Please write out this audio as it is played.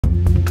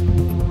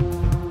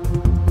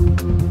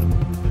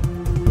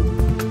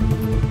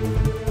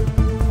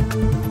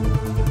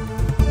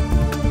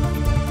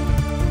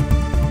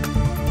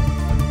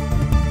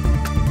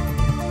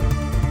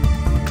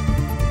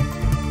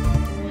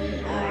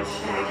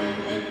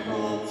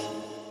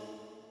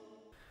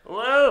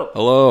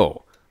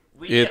Hello.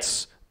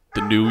 It's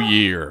the new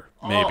year,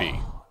 maybe,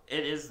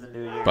 It is the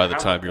new year. by the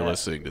time you're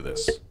listening to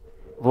this.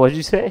 What'd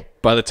you say?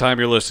 By the time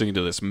you're listening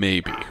to this,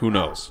 maybe. Who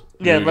knows?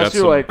 Yeah, Maybe unless got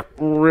you're some- like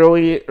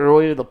really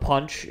early to the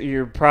punch,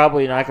 you're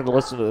probably not going to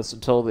listen to this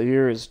until the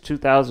year is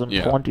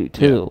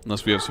 2022. Yeah,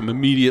 unless we have some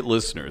immediate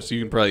listeners. You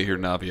can probably hear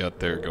Navi out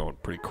there going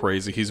pretty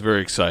crazy. He's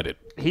very excited.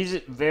 He's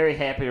very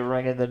happy to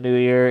ring in the new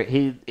year.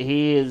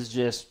 He is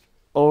just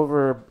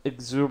over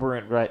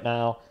exuberant right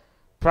now.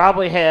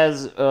 Probably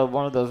has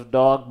one of those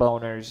dog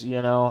boners.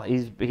 You know,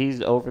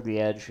 he's over the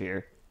edge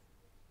here.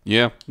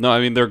 Yeah. No, I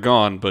mean, they're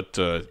gone, but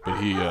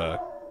he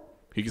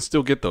can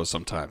still get those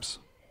sometimes.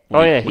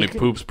 When When he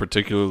poops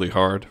particularly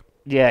hard.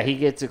 Yeah, he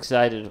gets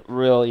excited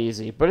real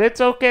easy, but it's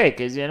okay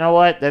because you know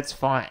what? That's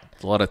fine.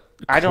 A lot of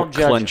I don't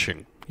judge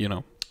clenching, you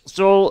know.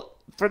 So,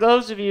 for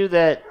those of you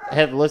that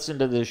have listened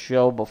to this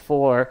show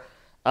before,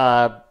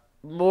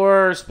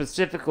 more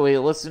specifically,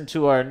 listen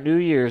to our New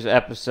Year's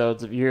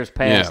episodes of years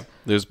past. Yeah,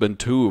 there's been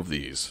 2 of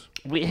these.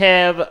 We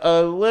have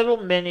a little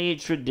mini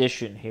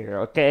tradition here,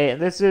 okay?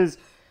 And it's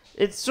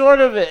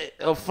sort of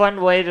a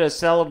fun way to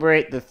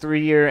celebrate the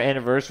 3-year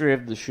anniversary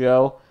of the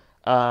show.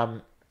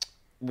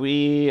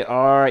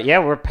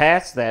 We're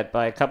past that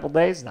by a couple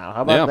days now.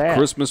 How about that?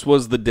 Christmas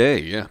was the day.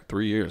 Yeah,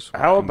 3 years.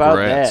 How about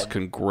that?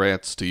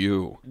 Congrats to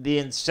you. The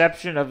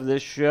inception of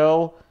this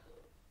show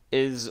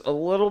is a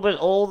little bit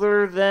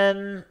older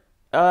than,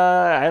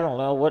 I don't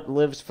know, what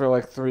lives for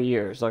like 3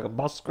 years? Like a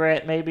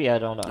muskrat, maybe? I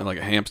don't know. And like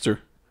a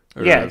hamster?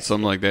 Or Yeah.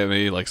 something like that,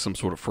 maybe like some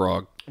sort of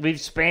frog. We've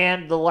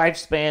spanned the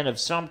lifespan of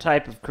some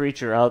type of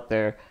creature out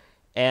there,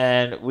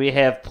 and we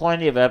have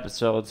plenty of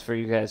episodes for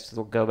you guys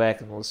to go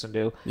back and listen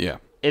to. Yeah.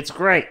 It's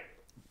great.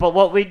 But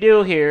what we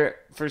do here,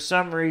 for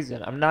some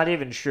reason, I'm not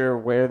even sure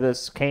where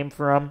this came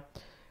from,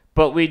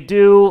 but we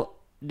do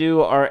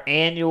our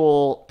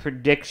annual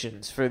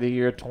predictions for the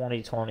year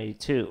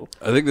 2022.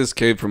 I think this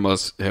came from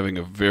us having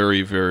a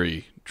very,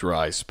 very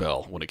dry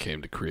spell when it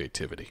came to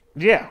creativity.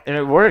 Yeah, and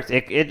it worked.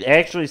 It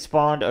actually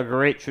spawned a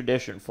great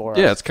tradition for us.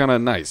 Yeah, it's kind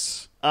of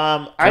nice.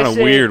 I Kind of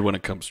say- weird when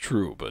it comes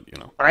true, but, you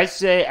know.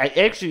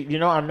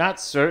 I'm not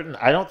certain.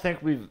 I don't think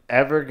we've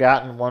ever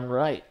gotten one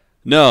right.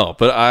 No,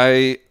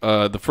 but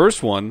the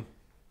first one,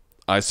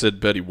 I said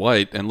Betty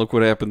White, and look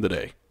what happened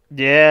today.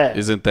 Yeah.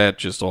 Isn't that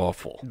just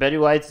awful? Betty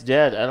White's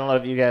dead. I don't know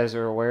if you guys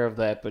are aware of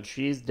that, but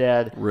she's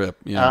dead. Rip,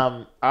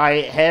 yeah. I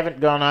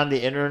haven't gone on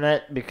the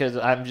internet because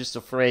I'm just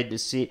afraid to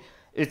see.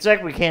 It's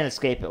like we can't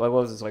escape it. Like,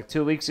 what was this, like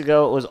 2 weeks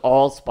ago? It was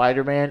all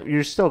Spider-Man.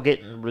 You're still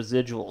getting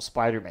residual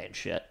Spider-Man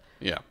shit.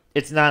 Yeah.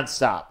 It's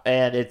nonstop.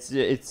 And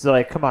it's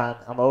like, come on,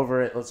 I'm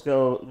over it. Let's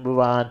go move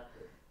on.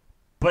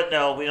 But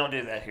no, we don't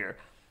do that here.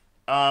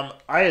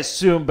 I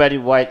assume Betty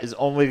White is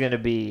only going to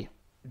be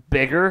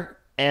bigger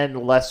and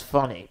less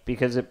funny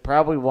because it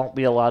probably won't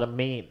be a lot of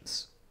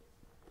memes.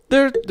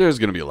 There's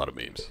going to be a lot of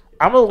memes.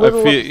 I'm a little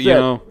upset. You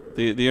know,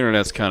 the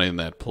internet's kind of in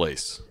that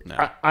place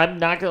now. I'm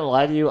not going to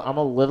lie to you. I'm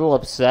a little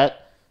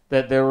upset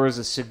that there was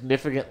a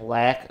significant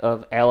lack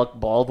of Alec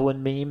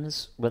Baldwin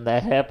memes when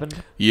that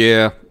happened.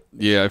 Yeah,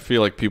 I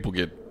feel like people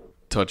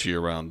get touchy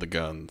around the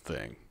gun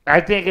thing. I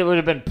think it would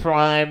have been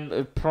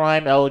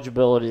prime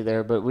eligibility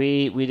there, but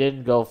we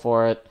didn't go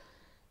for it.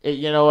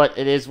 You know what?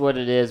 It is what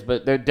it is,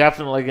 but they're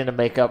definitely going to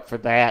make up for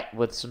that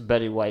with some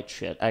Betty White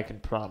shit. I can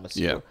promise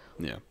you.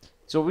 Yeah.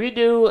 So we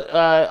do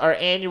our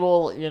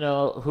annual,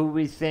 who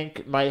we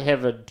think might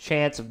have a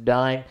chance of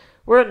dying.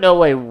 We're in no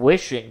way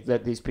wishing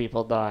that these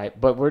people die,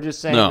 but we're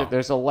just saying that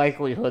there's a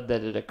likelihood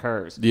that it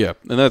occurs. Yeah,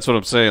 and that's what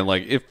I'm saying.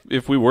 Like,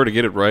 if we were to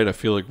get it right, I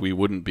feel like we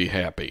wouldn't be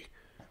happy.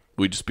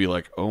 We'd just be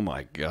like, oh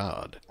my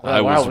God,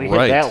 I was we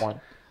right. hit that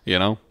one. You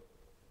know?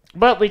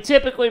 But we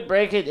typically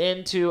break it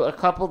into a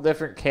couple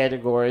different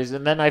categories,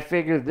 and then I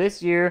figured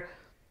this year,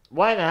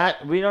 why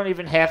not? We don't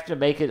even have to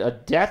make it a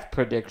death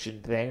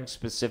prediction thing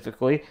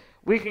specifically.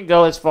 We can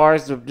go as far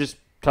as to just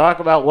talk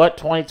about what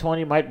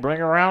 2020 might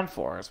bring around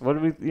for us. What are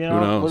we, what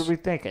are we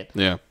thinking?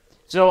 Yeah.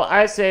 So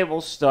I say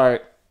we'll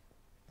start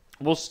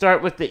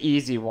with the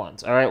easy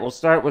ones. All right, we'll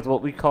start with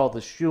what we call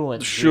the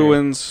shoo-ins.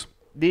 Shoo-ins.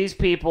 These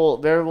people,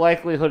 their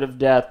likelihood of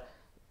death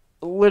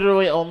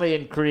literally only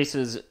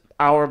increases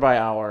hour by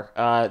hour.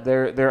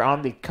 They're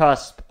on the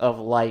cusp of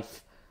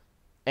life,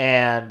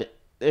 and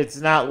it's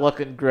not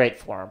looking great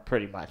for them,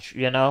 pretty much,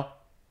 Yeah.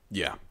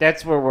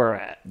 That's where we're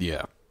at.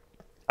 Yeah.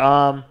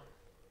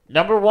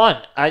 Number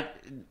one,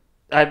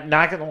 I'm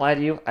not going to lie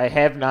to you. I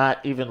have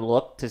not even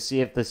looked to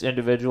see if this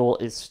individual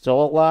is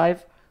still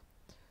alive.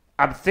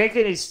 I'm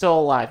thinking he's still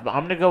alive, but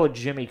I'm going to go with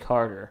Jimmy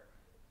Carter.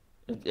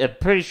 I'm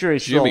pretty sure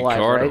he's still alive,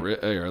 Carter,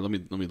 right? Here, let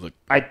me look.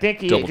 I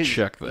think double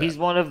check that. He's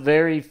one of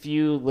very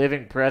few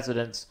living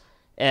presidents,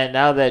 and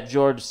now that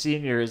George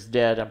Sr. is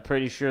dead, I'm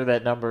pretty sure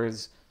that number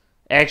is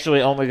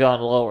actually only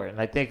gone lower.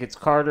 And I think it's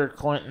Carter,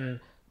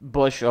 Clinton,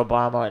 Bush,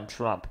 Obama, and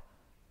Trump.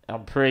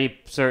 I'm pretty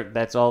certain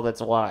that's all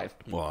that's alive.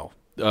 Wow.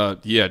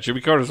 Yeah,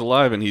 Jimmy Carter's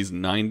alive, and he's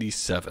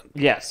 97.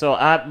 Yeah, so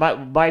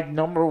my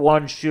number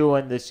one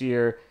shoo-in this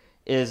year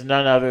is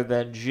none other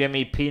than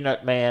Jimmy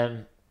Peanut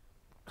Man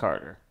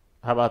Carter.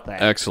 How about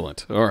that?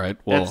 Excellent. All right.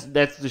 Well,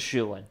 that's the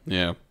shoo-in.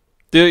 yeah.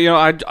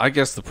 I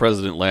guess the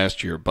president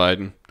last year,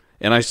 Biden,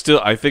 and I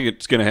think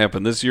it's going to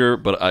happen this year,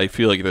 but I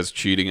feel like that's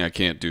cheating. I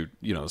can't do,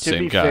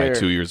 same guy fair,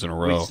 2 years in a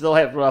row. We still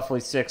have roughly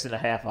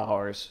 6.5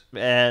 hours,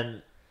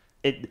 and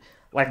it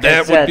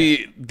that would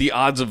be the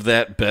odds of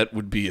that bet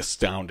would be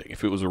astounding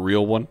if it was a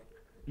real one.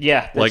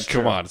 Yeah, that's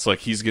come true. on, it's like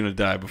he's going to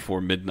die before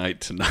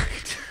midnight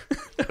tonight.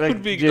 That Like,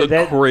 would be dude,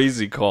 a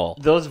crazy call.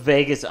 Those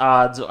Vegas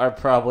odds are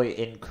probably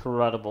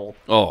incredible.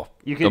 Oh,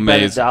 You can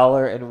amazing. bet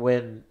 $1 and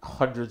win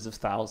hundreds of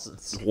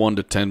thousands. 1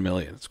 to 10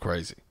 million. It's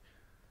crazy.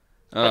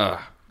 So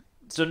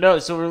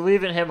we're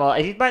leaving him off.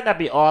 He might not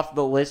be off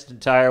the list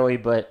entirely,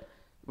 but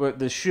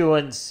the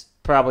shoo-ins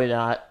probably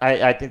not.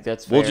 I think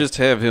that's fair. We'll just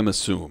have him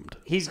assumed.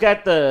 He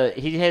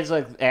has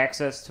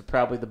access to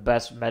probably the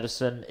best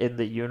medicine in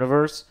the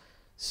universe.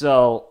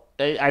 So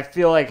I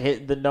feel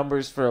like the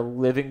numbers for a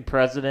living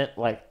president,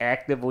 like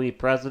actively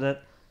president,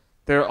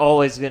 they're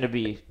always going to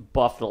be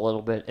buffed a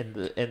little bit in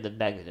the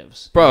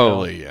negatives.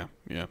 Probably,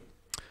 yeah.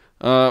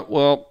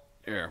 Well,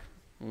 here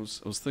I was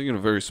thinking of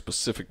a very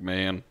specific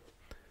man,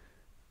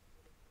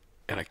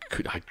 and I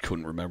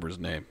couldn't remember his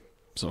name.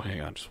 So hang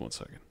on, just 1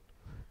 second.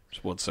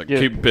 Just 1 second. Yeah.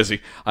 Keep busy.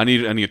 I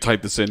need to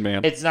type this in,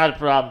 man. It's not a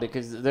problem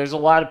because there's a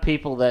lot of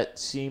people that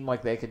seem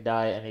like they could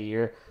die in a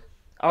year.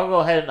 I'll go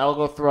ahead and I'll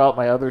go throw out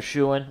my other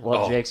shoe-in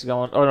while Jake's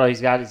going. Oh, no, he's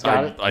got it.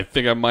 I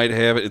think I might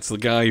have it. It's the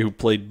guy who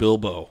played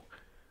Bilbo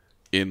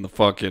in the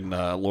fucking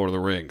Lord of the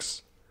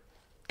Rings.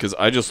 Because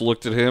I just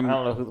looked at him I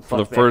don't know who the for fuck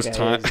the that first guy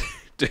time. is.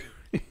 Dude,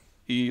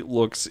 he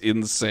looks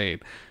insane.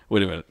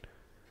 Wait a minute.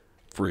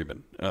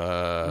 Freeman.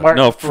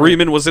 Martin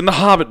Freeman was in the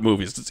Hobbit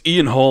movies. It's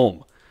Ian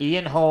Holm.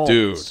 Ian Holmes.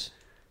 Dude.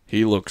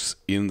 He looks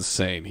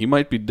insane. He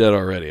might be dead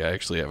already. I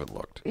actually haven't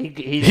looked. He's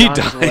He on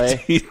his way. died.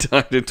 He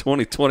died in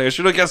 2020. I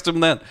should have guessed him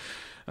then.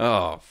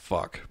 Oh,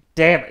 fuck.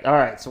 Damn it. All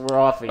right, so we're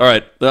off. All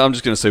right, I'm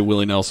just going to say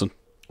Willie Nelson.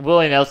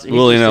 Willie Nelson.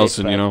 Willie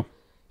Nelson, you know.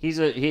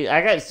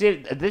 I got to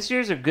see, this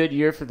year's a good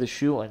year for the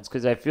shoe-ins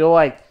because I feel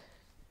like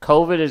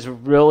COVID is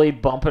really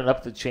bumping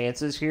up the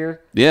chances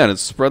here. Yeah, and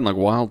it's spreading like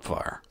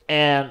wildfire.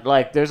 And,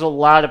 there's a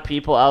lot of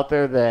people out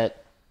there that,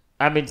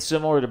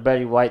 similar to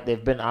Betty White,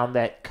 they've been on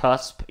that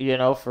cusp,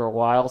 for a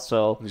while.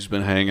 So He's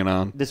been hanging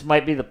on. this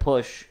might be the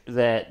push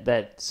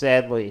that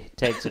sadly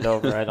takes it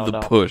over. I don't know.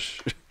 The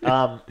push.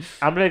 I'm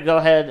going to go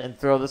ahead and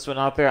throw this one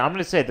out there. I'm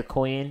going to say the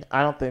Queen.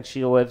 I don't think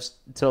she lives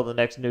until the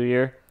next New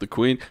Year. The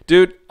Queen.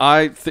 Dude,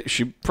 I think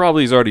she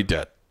probably is already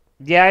dead.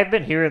 Yeah, I've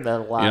been hearing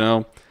that a lot.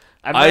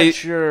 I'm not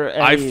sure.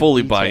 I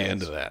fully details. buy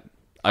into that.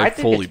 I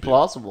think it's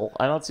plausible.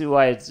 I don't see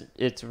why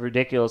it's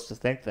ridiculous to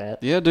think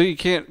that. Yeah, dude, you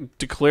can't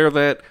declare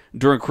that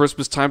during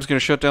Christmas time is going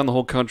to shut down the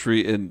whole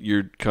country, and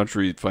your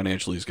country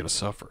financially is going to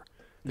suffer.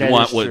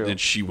 And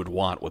she would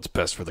want what's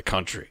best for the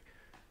country.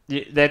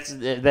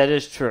 That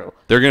is true.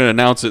 They're going to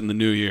announce it in the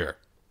new year.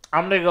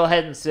 I'm going to go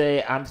ahead and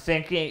say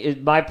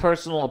my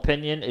personal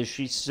opinion is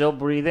she's still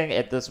breathing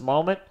at this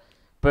moment,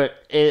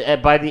 but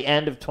by the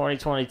end of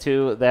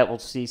 2022, that will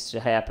cease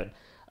to happen.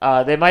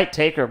 They might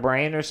take her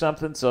brain or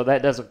something, so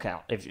that doesn't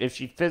count. If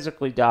she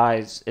physically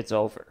dies, it's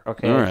over.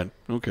 Okay. All right.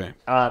 Okay.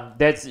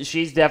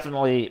 She's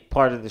definitely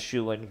part of the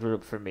shoe-in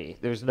group for me.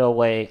 There's no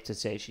way to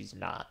say she's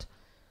not.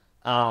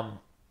 I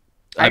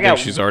think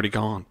she's already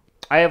gone.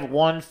 I have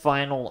one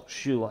final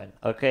shoe-in.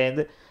 Okay,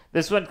 and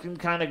this one can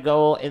kind of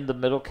go in the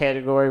middle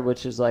category,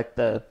 which is like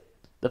the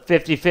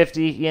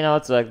 50-50.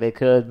 It's like they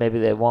could, maybe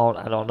they won't.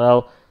 I don't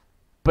know,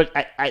 but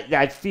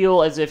I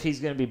feel as if he's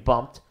going to be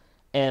bumped,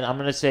 and I'm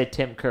going to say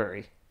Tim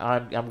Curry.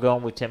 I'm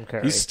going with Tim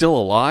Curry. He's still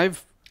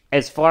alive?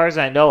 As far as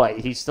I know,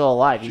 he's still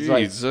alive. He's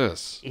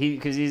Jesus.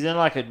 Because he's in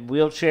a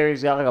wheelchair.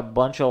 He's got a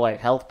bunch of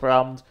health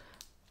problems.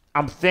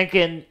 I'm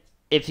thinking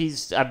if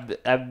he's,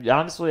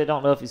 honestly, I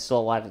don't know if he's still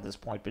alive at this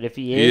point, but if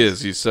he is. He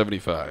is. He's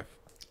 75.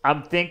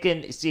 I'm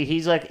thinking, see,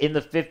 he's in the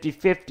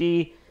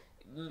 50-50.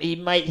 He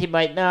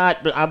might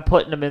not, but I'm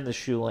putting him in the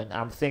shoe-in.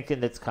 I'm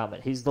thinking it's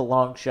coming. He's the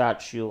long shot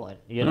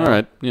shoe-in. All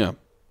right, yeah.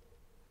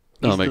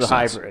 He's the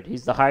hybrid.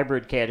 He's the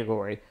hybrid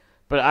category.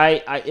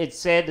 But it's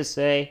sad to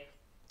say,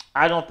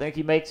 I don't think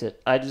he makes it.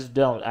 I just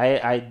don't.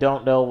 I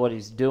don't know what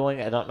he's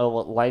doing. I don't know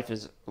what life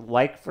is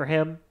like for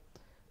him.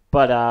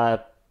 But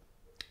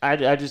I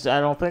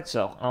don't think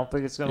so. I don't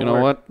think it's going to work. You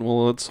know what?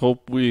 Well, let's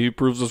hope he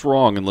proves us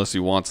wrong. Unless he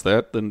wants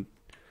that, then,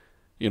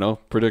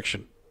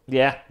 prediction.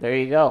 Yeah, there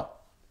you go.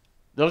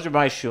 Those are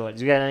my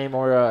shoe-ins. You got any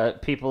more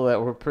people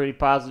that were pretty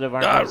positive?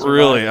 Not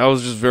really. I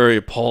was just very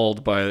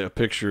appalled by a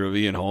picture of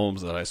Ian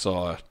Holmes that I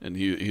saw, and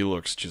he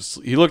looks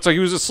he looked like he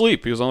was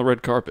asleep. He was on the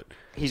red carpet.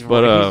 He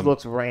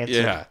looks rancid.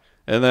 Yeah,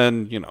 and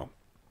then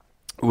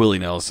Willie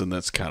Nelson.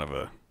 That's kind of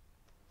a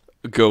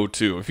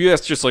go-to. If you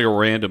ask just a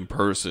random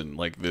person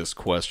this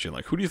question,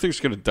 who do you think is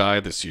going to die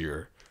this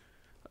year?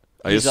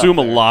 I assume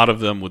a lot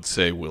of them would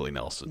say Willie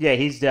Nelson. Yeah,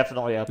 he's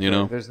definitely up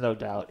there. There's no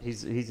doubt.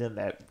 He's in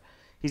that.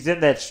 He's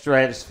in that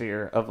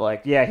stratosphere of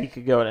he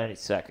could go at any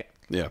second.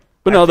 Yeah,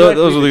 but no,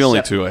 those are the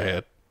only two I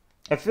had.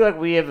 I feel like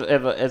we have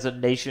as a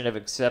nation, have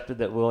accepted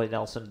that Willie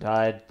Nelson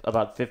died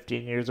about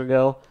 15 years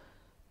ago,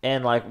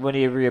 and when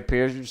he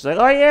reappears, you're just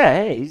oh yeah,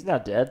 hey, he's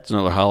not dead. It's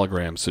another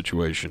hologram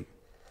situation.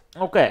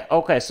 Okay.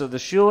 So the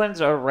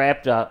shoo-ins are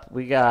wrapped up.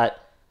 We got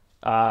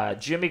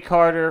Jimmy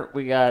Carter.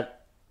 We got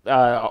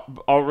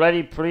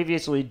already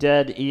previously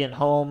dead Ian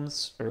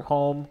Holmes or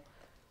Home.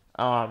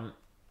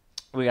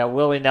 We got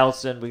Willie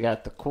Nelson. We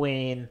got the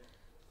Queen,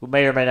 who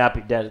may or may not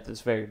be dead at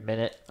this very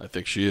minute. I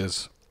think she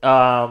is.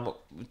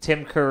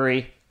 Tim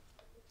Curry,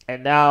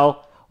 and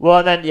now, well,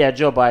 and then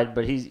Joe Biden,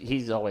 but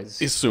he's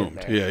always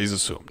Assumed. Yeah, he's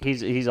assumed.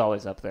 He's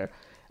always up there.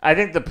 I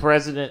think the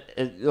president,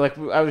 like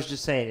I was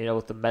just saying,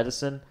 with the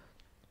medicine,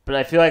 but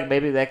I feel like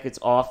maybe that gets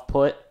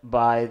off-put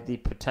by the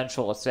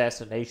potential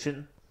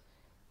assassination,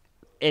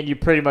 and you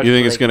pretty much. You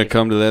think it's going to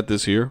come to that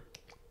this year?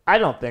 I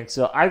don't think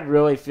so. I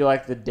really feel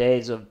like the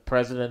days of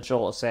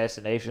presidential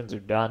assassinations are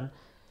done.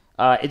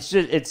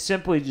 It's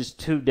simply just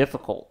too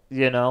difficult,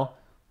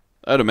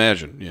 I'd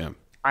imagine, yeah.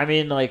 I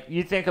mean, like,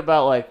 you think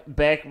about, like,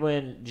 back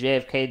when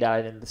JFK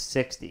died in the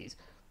 60s,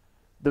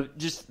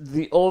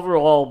 the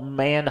overall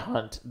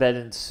manhunt that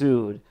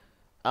ensued,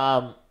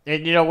 and,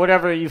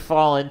 whatever you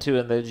fall into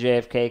in the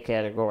JFK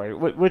category,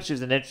 which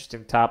is an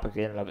interesting topic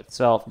in and of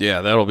itself.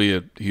 Yeah, that'll be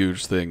a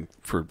huge thing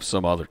for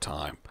some other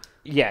time.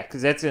 Yeah,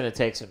 because that's going to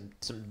take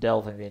some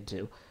delving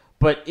into.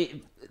 But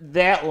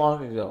that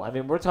long ago, I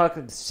mean, we're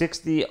talking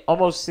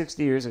almost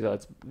 60 years ago.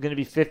 It's going to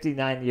be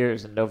 59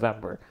 years in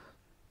November.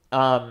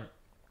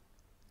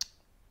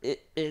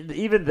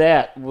 Even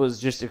that was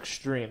just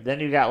extreme. Then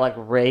you got like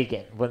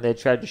Reagan when they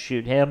tried to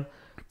shoot him.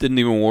 Didn't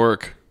even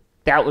work.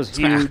 That was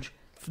huge.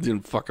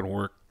 Didn't fucking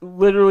work.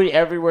 Literally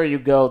everywhere you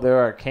go, there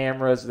are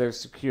cameras, there's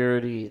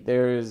security,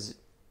 there's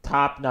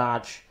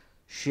top-notch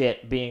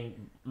shit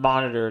being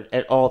monitored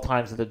at all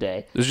times of the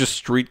day. There's just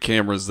street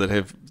cameras that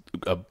have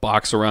a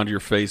box around your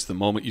face the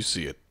moment you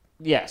see it.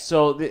 Yeah,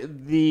 so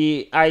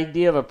the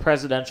idea of a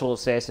presidential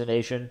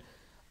assassination,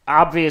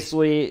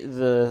 obviously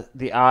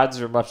the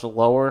odds are much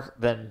lower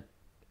than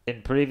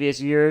in previous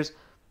years,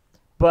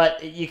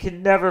 but you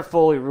can never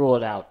fully rule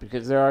it out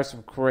because there are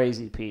some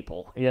crazy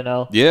people,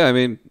 Yeah, I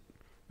mean,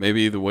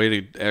 maybe the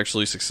way to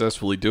actually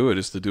successfully do it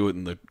is to do it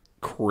in the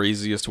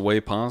craziest way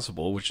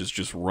possible, which is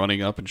just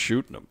running up and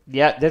shooting them.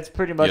 Yeah, that's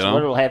pretty much what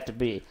it'll have to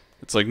be.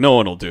 It's like, no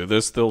one will do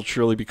this. They'll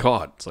surely be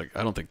caught. It's like,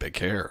 I don't think they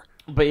care.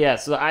 But yeah,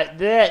 so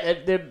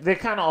they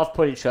kind of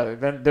off-put each other.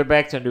 Then they're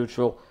back to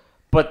neutral.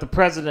 But the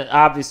president,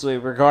 obviously,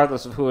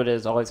 regardless of who it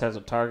is, always has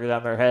a target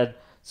on their head.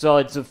 So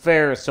it's a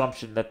fair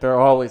assumption that they're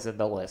always in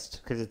the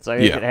list because it's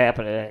like it can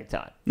happen at any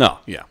time. No,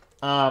 yeah.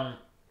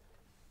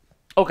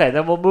 Okay,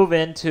 then we'll move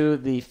into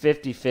the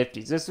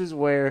 50-50s. This is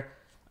where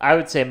I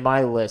would say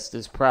my list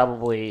is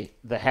probably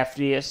the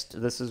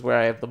heftiest. This is where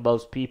I have the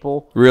most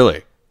people.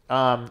 Really?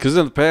 Because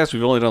in the past,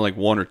 we've only done like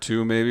one or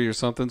two maybe or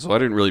something, so I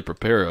didn't really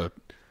prepare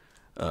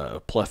a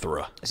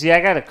plethora. See, I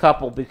got a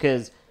couple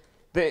because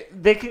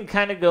they can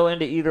kind of go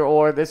into either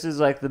or. This is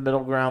like the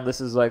middle ground.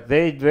 This is like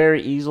they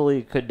very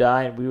easily could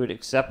die and we would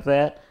accept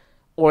that,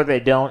 or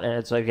they don't, and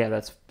it's like, yeah,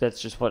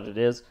 that's just what it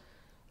is.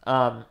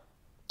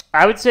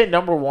 I would say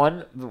number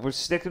one, we're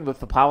sticking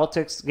with the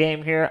politics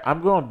game here.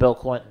 I'm going Bill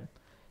Clinton.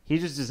 He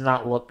just does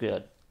not look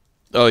good.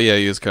 Oh, yeah,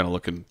 he is kind of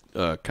looking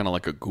kind of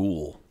like a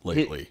ghoul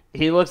lately.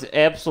 He looks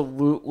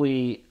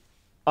absolutely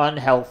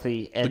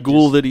unhealthy. And the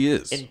ghoul that he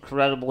is.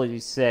 Incredibly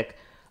sick.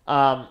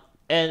 And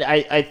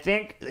I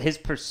think his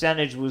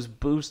percentage was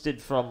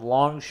boosted from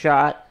long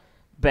shot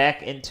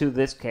back into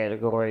this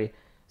category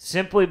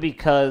simply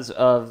because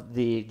of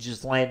the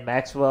Ghislaine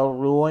Maxwell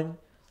ruling.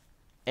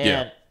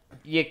 And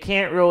you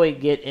can't really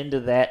get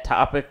into that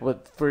topic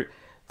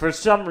for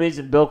some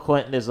reason, Bill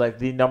Clinton is like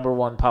the number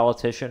one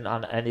politician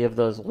on any of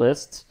those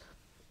lists.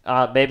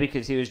 Maybe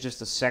because he was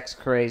just a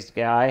sex-crazed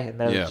guy, and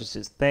that was just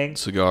his thing.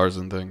 Cigars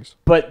and things.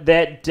 But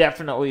that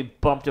definitely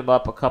bumped him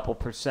up a couple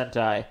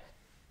percenti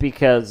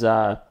because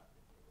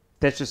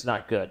that's just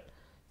not good.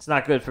 It's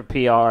not good for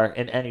PR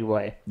in any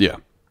way. Yeah.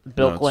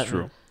 Bill Clinton,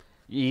 true.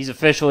 He's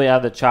officially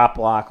on the chop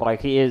block.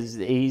 Like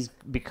he's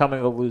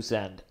becoming a loose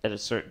end at a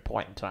certain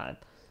point in time.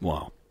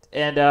 Wow.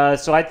 And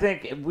so I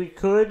think we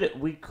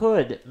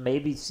could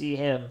maybe see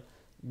him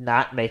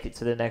not make it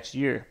to the next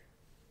year.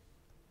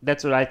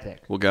 That's what I think.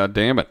 Well, God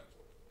damn it.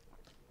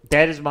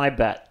 That is my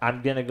bet.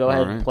 I'm gonna go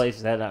ahead and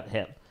place that on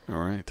him. All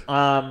right.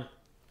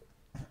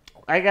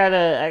 I got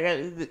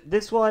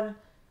this one.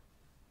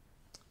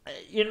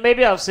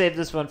 Maybe I'll save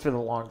this one for the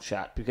long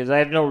shot because I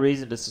have no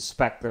reason to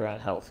suspect they're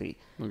unhealthy.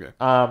 Okay.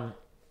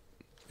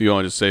 You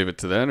want to save it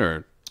to then,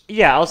 or?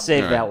 Yeah, I'll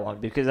save that one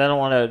because I don't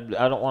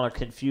want to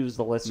confuse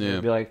the listener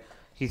and be like,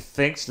 he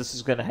thinks this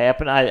is going to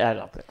happen. I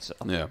don't think so.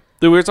 Yeah.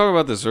 Dude, we were talking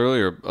about this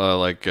earlier,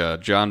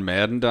 John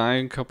Madden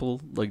dying a couple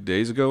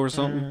days ago or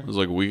something. Mm-hmm. It was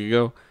like a week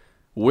ago.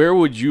 Where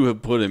would you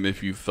have put him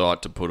if you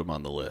thought to put him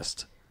on the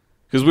list?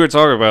 Because we were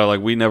talking about like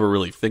we never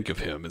really think of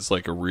him as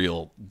like a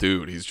real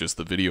dude. He's just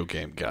the video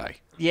game guy.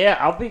 Yeah,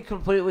 I'll be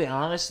completely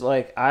honest.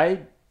 Like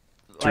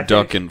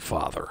Turducken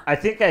father. I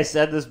think I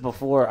said this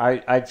before.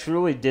 I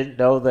truly didn't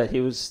know that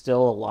he was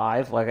still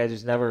alive. Like I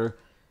just never,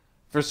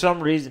 for some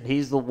reason,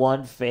 he's the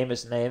one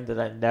famous name that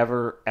I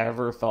never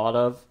ever thought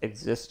of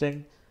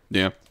existing.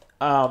 Yeah.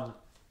 I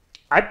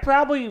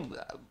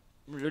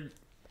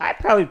I'd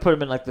probably put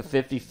him in like the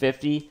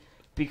 50-50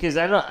 because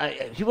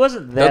he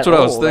wasn't that That's what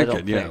old, I was thinking, I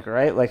don't yeah. think,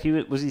 right? Like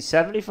was he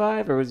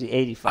 75 or was he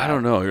 85? I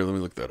don't know. Here, let me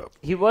look that up.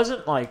 He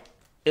wasn't like,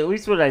 at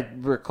least what I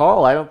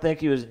recall, I don't think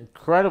he was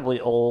incredibly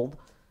old.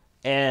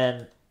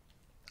 And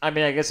I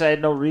mean, I guess I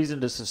had no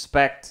reason to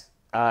suspect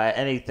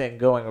anything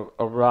going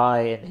awry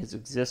in his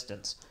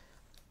existence.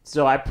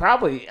 So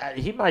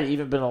he might have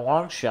even been a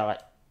long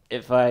shot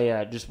if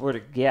I just were to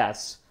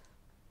guess.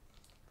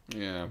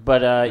 Yeah. But,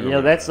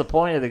 that's the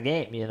point of the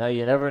game. You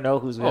never know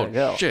who's going to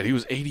go. Oh, shit. He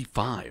was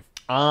 85.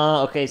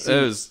 Okay. So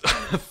That was...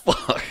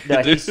 fuck,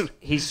 no, dude.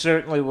 he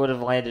certainly would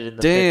have landed in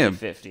the Damn.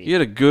 50-50. He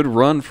had a good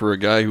run for a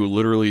guy who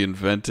literally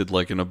invented,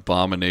 like, an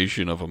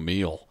abomination of a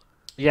meal.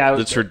 Yeah.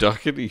 The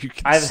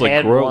turducken. I've It's, like,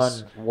 had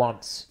gross. one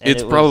once. And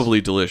It's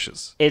probably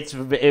delicious. It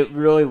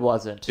really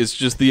wasn't. It's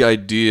just the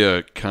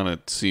idea kind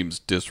of seems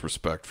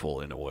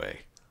disrespectful in a way.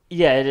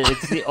 Yeah,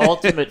 it's the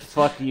ultimate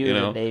fuck you, You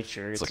know? to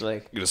nature. It's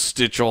like you're gonna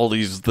stitch all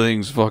these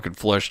things, fucking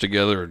flesh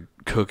together, and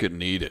cook it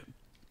and eat it.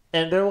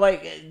 and they're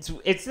like,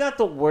 it's not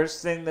the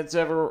worst thing that's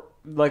ever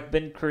like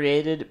been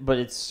created, but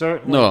it's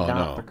certainly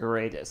not the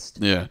greatest.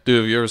 Yeah,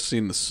 dude, have you ever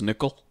seen the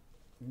Snickle?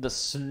 The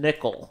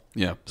Snickle.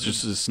 Yeah, it's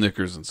just a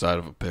Snickers inside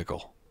of a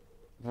pickle.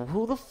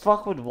 Who the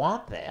fuck would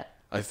want that?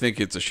 I think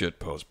it's a shit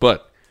post,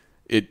 but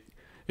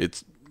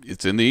it's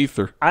in the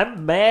ether.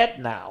 I'm mad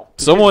now.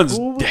 Someone's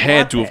Who would had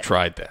want to have that?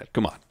 tried that.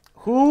 Come on,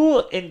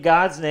 Who in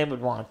God's name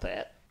would want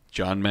that?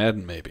 John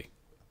Madden, maybe.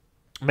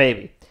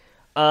 Maybe.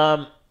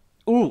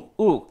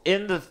 Ooh.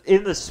 In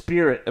the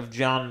spirit of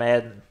John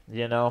Madden,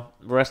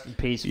 rest in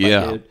peace,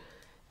 my dude.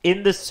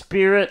 In the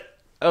spirit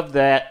of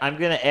that, I'm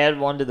gonna add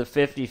one to the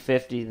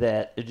 50-50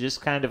 that it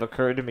just kind of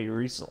occurred to me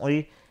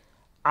recently.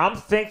 I'm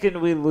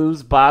thinking we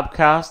lose Bob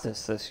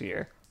Costas this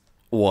year.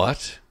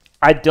 What?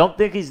 I don't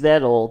think he's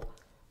that old,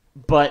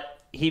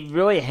 but he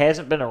really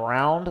hasn't been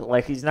around.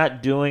 Like, he's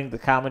not doing the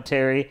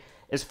commentary.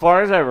 As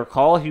far as I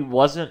recall, he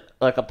wasn't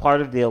like a part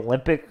of the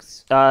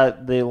Olympics,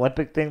 the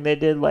Olympic thing they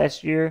did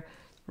last year.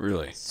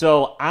 Really?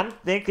 So I'm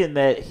thinking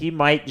that he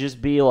might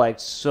just be like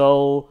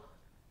so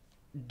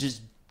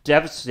just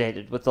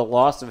devastated with the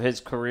loss of his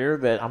career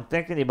that I'm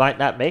thinking he might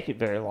not make it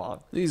very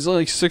long. He's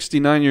like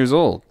 69 years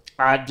old.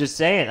 I'm just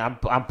saying,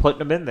 I'm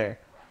putting him in there.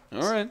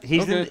 All right.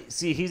 He's okay.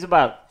 he's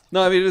about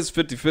No, I mean, it is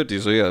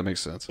 50-50, so yeah, that makes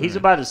sense. he's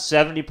All right. about a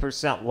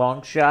 70%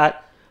 long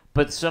shot,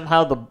 but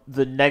somehow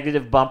the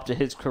negative bump to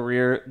his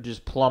career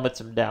just plummets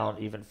him down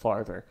even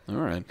farther. All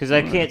right. Because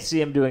I can't see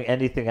him doing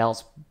anything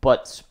else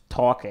but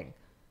talking.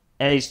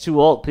 And he's too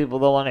old. People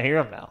don't want to hear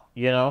him now,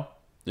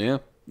 Yeah.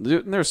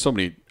 There's so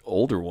many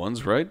older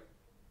ones, right?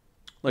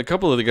 Like a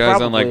couple of the guys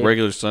on like Probably.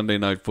 regular Sunday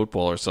Night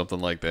Football or something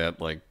like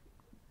that. Like,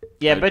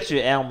 Yeah, I bet you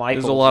Al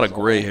Michaels. there's a lot is of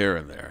gray old. hair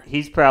in there.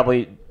 He's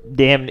probably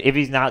if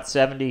he's not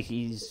 70,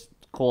 he's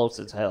close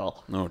as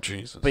hell. Oh,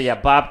 Jesus. But yeah,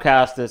 Bob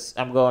Costas,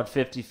 I'm going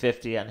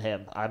 50-50 on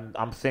him.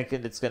 I'm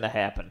thinking it's going to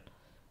happen.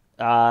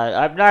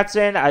 I'm not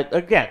saying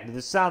again,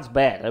 this sounds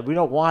bad. We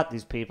don't want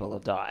these people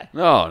to die.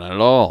 No, not at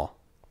all.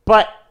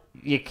 But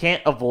you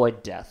can't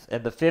avoid death.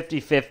 And the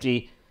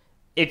 50-50,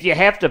 if you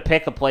have to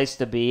pick a place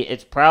to be,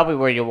 it's probably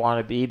where you want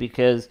to be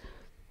because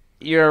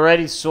you're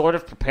already sort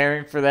of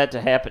preparing for that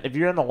to happen. If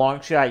you're in the long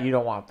shot, you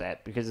don't want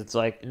that because it's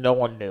like no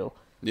one knew.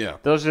 Yeah.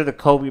 Those are the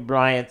Kobe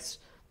Bryants,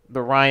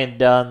 the Ryan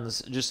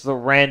Dunns, just the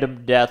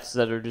random deaths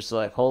that are just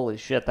like, holy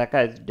shit, that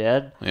guy's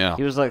dead. Yeah.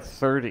 He was like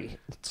 30.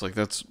 It's like,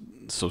 that's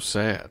so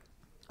sad.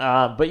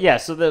 But yeah,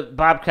 so the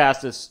Bob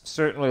Costas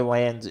certainly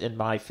lands in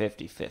my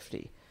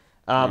 50-50.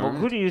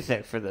 Who do you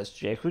think for this,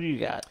 Jake? Who do you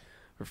got?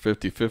 For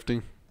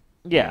 50-50?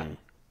 Yeah.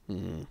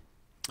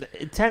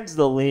 It tends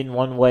to lean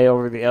one way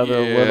over the other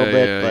a little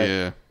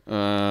bit. But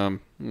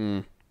Yeah.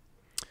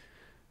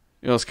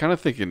 I was kind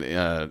of thinking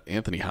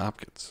Anthony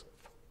Hopkins.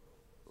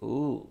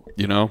 Ooh.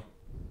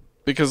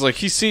 Because like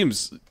he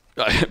seems,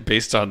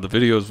 based on the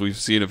videos we've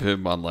seen of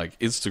him on like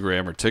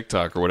Instagram or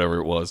TikTok or whatever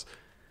it was,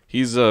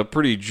 he's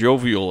pretty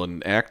jovial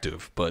and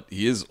active, but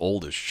he is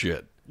old as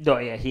shit. No,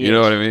 yeah, he is. You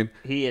know what I mean?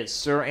 He is.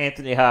 Sir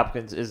Anthony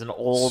Hopkins is an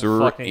old Sir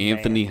fucking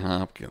Anthony man.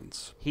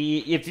 Hopkins.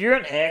 If you're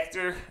an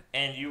actor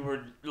and you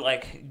were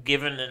like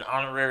given an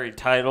honorary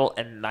title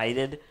and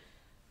knighted,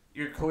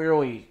 you're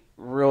clearly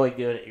really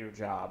good at your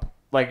job.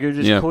 Like you're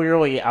just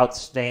clearly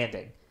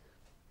outstanding.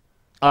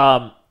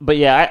 But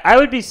yeah, I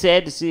would be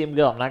sad to see him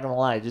go. I'm not gonna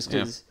lie, just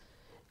because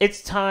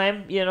it's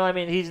time. I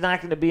mean, he's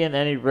not gonna be in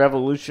any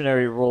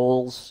revolutionary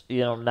roles.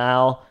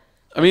 Now.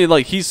 I mean,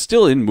 like he's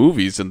still in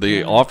movies, and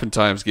they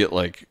oftentimes get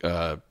like,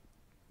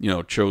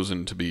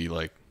 chosen to be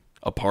like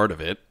a part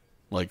of it,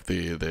 like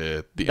the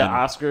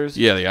Oscars.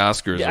 Yeah, the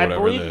Oscars Yeah, I or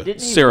whatever, believe- the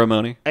didn't he-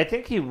 ceremony. I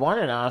think he won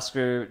an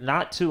Oscar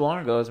not too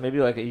long ago. It was maybe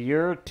like a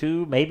year or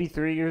two, maybe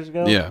 3 years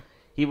ago. Yeah.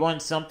 He won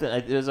something.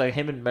 It was like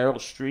him and Meryl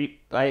Streep,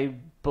 I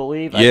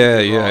believe.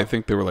 Yeah. I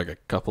think they were like a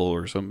couple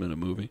or something in a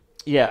movie.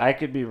 Yeah, I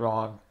could be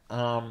wrong.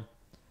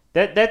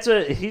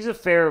 He's a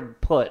fair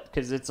put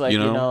because it's like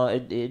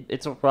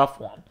it's a rough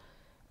one.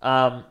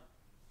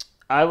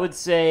 I would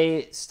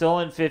say still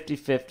in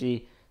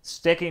 50-50,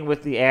 sticking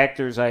with the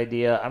actor's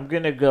idea. I'm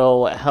gonna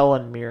go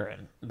Helen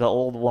Mirren, the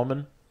old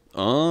woman.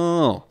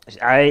 Oh.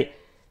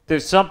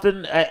 There's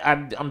something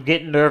I'm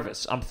getting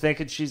nervous. I'm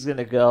thinking she's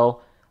gonna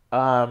go.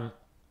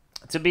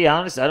 To be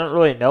honest, I don't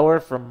really know her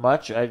from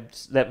much.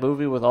 That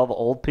movie with all the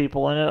old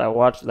people in it, I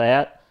watched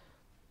that.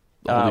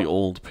 All the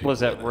old people.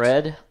 Was that in it.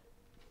 Red?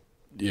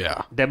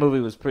 Yeah. That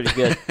movie was pretty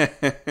good.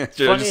 I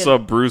just saw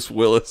Bruce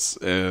Willis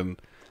and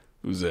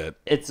who's that?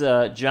 It's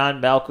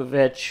John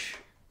Malkovich.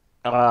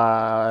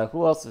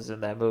 Who else is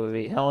in that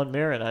movie? Helen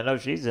Mirren. I know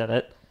she's in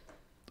it.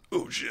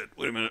 Oh shit!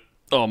 Wait a minute.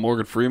 Oh,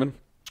 Morgan Freeman.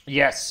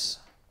 Yes.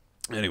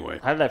 Anyway,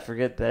 How did I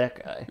forget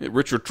that guy?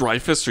 Richard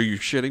Dreyfuss. Are you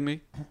shitting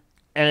me?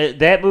 And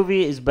that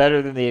movie is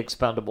better than The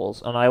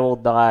Expendables, and I will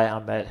die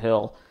on that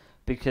hill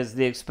because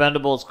The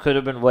Expendables could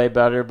have been way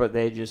better, but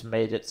they just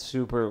made it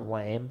super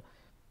lame.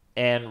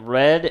 And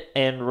Red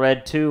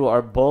 2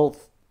 are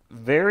both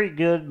very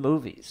good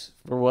movies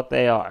for what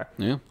they are.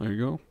 Yeah, there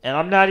you go. And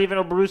I'm not even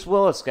a Bruce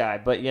Willis guy,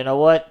 but you know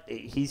what?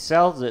 He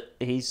sells it.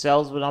 He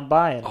sells what I'm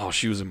buying. Oh,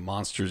 she was in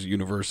Monsters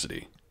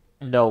University.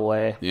 No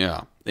way.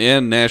 Yeah,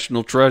 and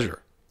National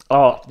Treasure.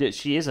 Oh,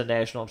 she is a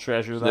national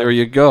treasure, though. There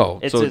you go.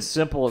 It's so as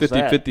simple as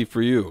that. 50-50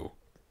 for you.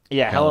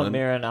 Yeah, Helen. Helen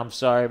Mirren, I'm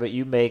sorry, but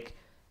you make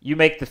the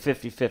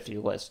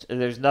 50-50 list.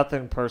 There's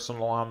nothing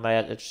personal on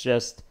that. It's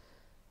just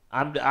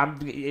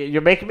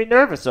you're making me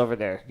nervous over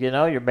there. You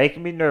know, you're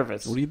making me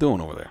nervous. What are you doing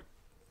over there?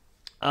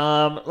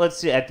 Let's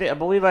see. I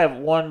believe I have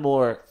one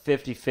more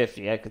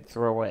 50-50 I could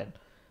throw in.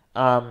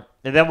 And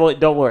then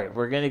don't worry,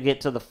 we're going to get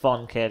to the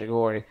fun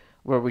category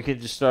where we can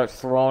just start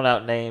throwing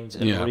out names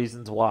and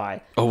reasons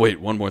why. Oh,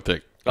 wait, one more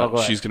thing. Go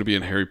ahead. She's going to be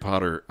in Harry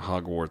Potter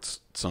Hogwarts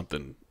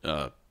something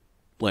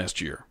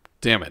last year.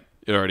 Damn it.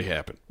 It already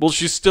happened. Well,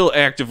 she's still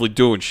actively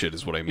doing shit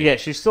is what I mean. Yeah,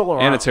 she's still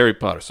around. And it's Harry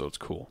Potter, so it's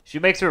cool. She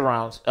makes her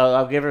rounds.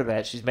 I'll give her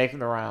that. She's making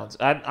the rounds.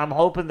 I'm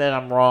hoping that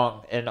I'm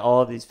wrong in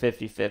all of these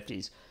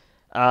 50-50s.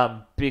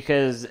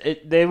 Because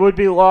they would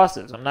be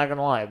losses. I'm not going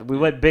to lie. We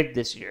went big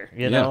this year,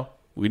 you know?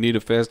 We need a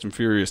Fast and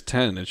Furious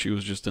 10, and she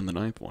was just in the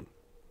 9th one.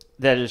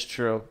 That is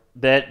true.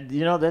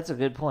 That's a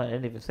good point. I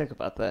didn't even think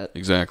about that.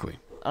 Exactly.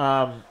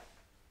 I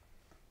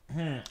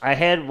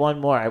had one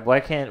more. Why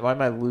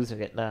am I losing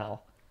it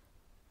now?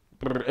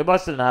 It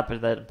must have not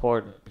been that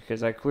important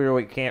because I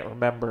clearly can't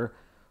remember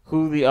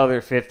who the other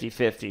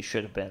 50-50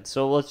 should have been.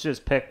 So let's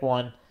just pick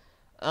one.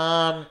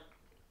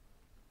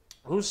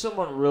 Who's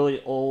someone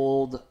really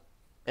old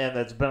and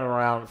that's been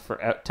around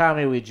for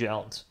Tommy Lee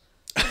Jones?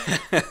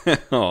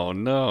 Oh,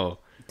 no.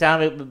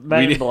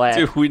 Men in Black.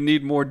 Dude, we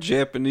need more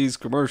Japanese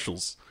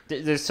commercials.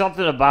 There's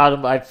something about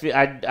him. I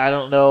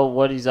don't know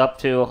what he's up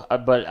to,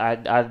 but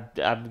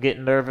I'm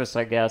getting nervous,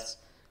 I guess.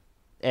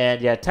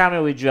 And yeah, Tommy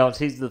Lee Jones,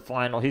 he's the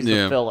final. He's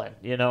the fill-in,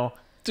 you know?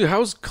 Dude,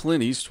 how is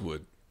Clint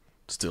Eastwood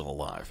still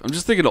alive? I'm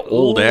just thinking of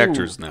old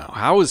actors now.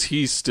 How is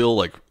he still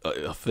like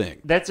a thing?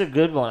 That's a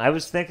good one. I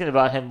was thinking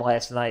about him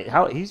last night.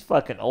 He's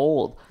fucking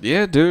old.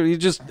 Yeah, dude. He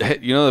just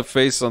the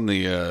face on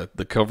the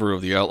cover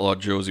of the Outlaw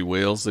Josie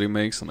Wales that he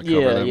makes on the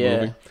cover of that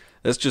movie.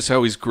 That's just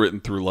how he's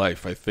gritting through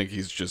life. I think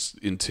he's just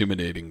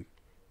intimidating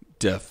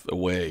death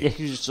away. Yeah,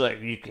 he's just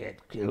like, you can't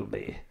kill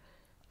me.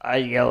 I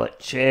yell at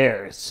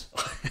chairs.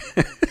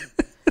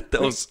 That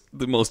was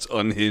the most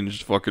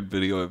unhinged fucking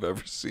video I've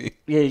ever seen.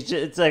 Yeah,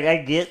 it's like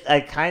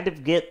I kind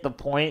of get the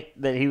point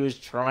that he was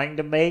trying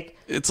to make.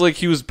 It's like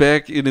he was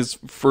back in his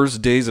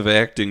first days of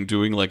acting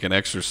doing like an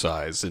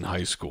exercise in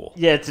high school.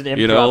 Yeah, it's an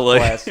improv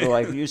class. So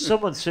like,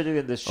 someone's sitting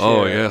in this chair.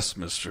 Oh, yes,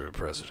 Mr.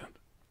 President.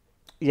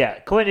 Yeah,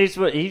 Clint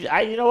Eastwood,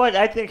 you know what?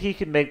 I think he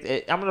can make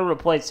it. I'm going to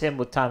replace him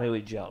with Tommy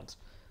Lee Jones.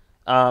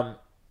 Or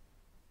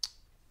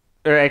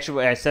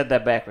actually, I said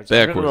that backwards.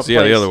 Backwards,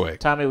 yeah, the other way.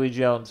 Tommy Lee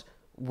Jones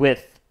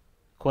with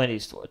Clint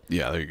Eastwood.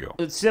 Yeah, there you go.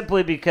 It's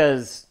simply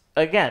because,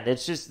 again,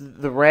 it's just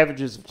the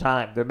ravages of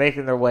time. They're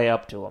making their way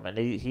up to him, and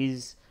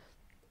he's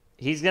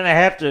going to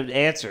have to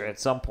answer at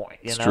some point.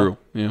 You know? It's true,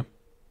 yeah.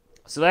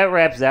 So that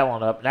wraps that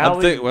one up. Now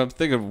I'm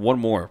thinking of one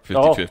more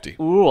 50-50.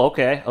 Oh, ooh,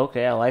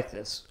 okay, I like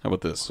this. How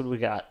about this? What do we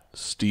got?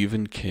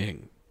 Stephen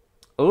King.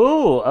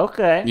 Ooh,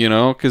 okay. You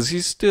know, because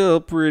he's still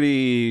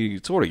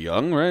pretty sort of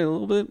young, right? A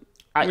little bit.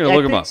 I'm gonna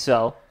look him up.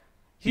 So.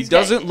 He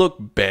doesn't look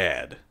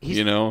bad. He's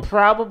you know,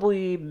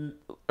 probably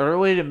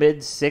early to mid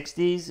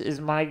 60s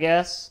is my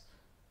guess,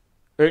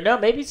 or no,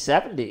 maybe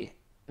 70.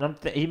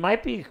 He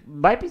might be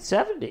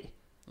 70.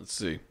 Let's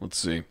see.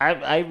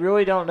 I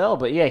really don't know,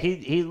 but yeah,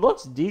 he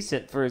looks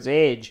decent for his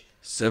age.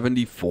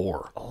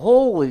 74.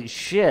 Holy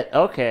shit!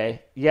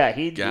 Okay, yeah,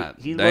 he damn.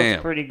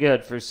 looks pretty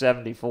good for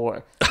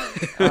 74.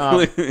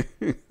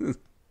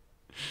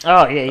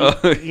 Oh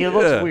yeah, he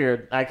looks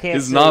weird. I can't.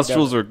 His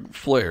nostrils are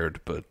flared,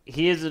 but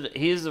he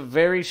is a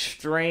very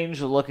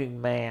strange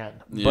looking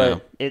man. Yeah.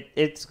 But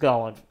it's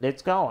going.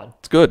 It's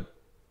good.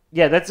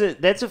 Yeah, that's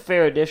a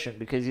fair addition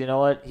because you know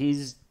what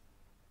he's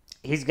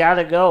got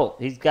to go.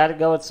 He's got to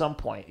go at some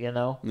point. You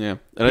know. Yeah,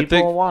 and people I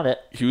think will want it.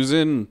 He was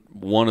in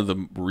one of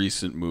the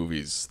recent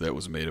movies that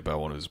was made about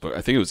one of his books.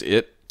 I think it was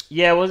It.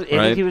 Yeah, I think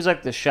right? he was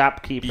like the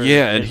shopkeeper.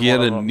 Yeah, and he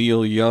had a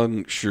Neil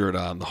Young shirt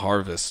on, The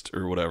Harvest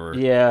or whatever.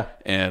 Yeah,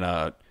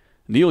 and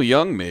Neil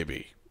Young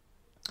maybe.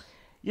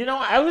 You know,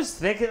 I was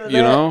thinking of that.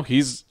 You know,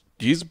 he's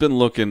been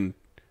looking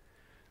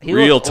He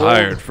real looked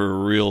tired old. for a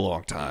real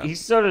long time. He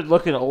started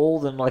looking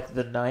old in like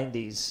the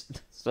 90s.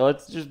 So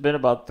it's just been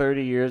about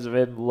 30 years of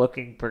him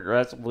looking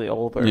progressively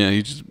older.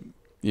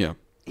 Yeah.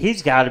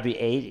 He's got to be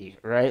 80,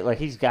 right? Like,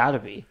 he's got to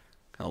be.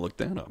 I'll look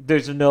that up.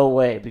 There's no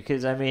way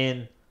because, I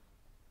mean,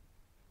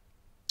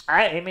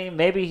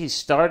 maybe he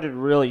started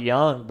real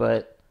young,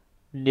 but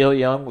Neil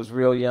Young was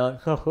real young.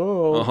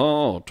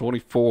 Oh,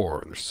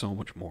 24. There's so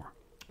much more.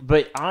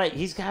 But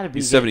he's got to be.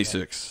 He's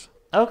 76.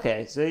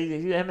 Okay, so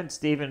him and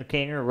Stephen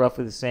King are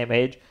roughly the same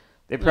age.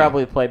 They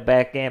probably played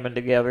backgammon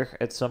together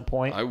at some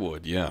point. I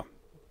would, yeah.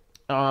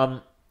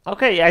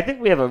 Okay, I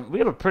think we have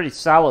a pretty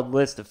solid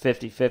list of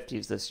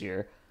 50-50s this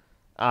year.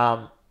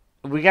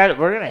 We're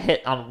gonna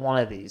hit on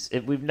one of these.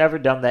 If we've never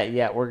done that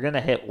yet, we're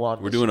gonna hit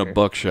one. We're doing a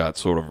buckshot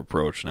sort of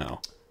approach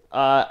now.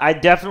 I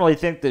definitely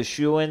think the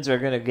shoo-ins are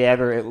gonna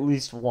gather at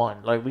least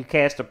one. Like, we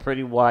cast a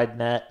pretty wide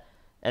net,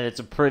 and it's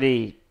a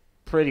pretty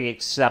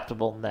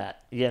acceptable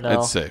net. You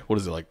know, I'd say, what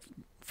is it, like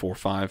 4 or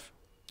 5?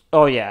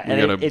 Oh yeah, You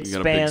and got it a big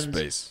spans.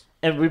 space.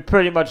 And we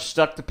pretty much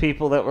stuck to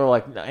people that were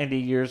like 90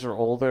 years or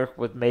older,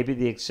 with maybe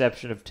the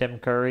exception of Tim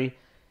Curry.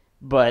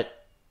 But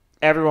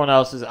everyone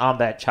else is on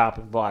that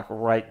chopping block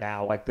right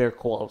now. Like, they're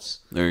close.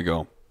 There you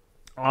go.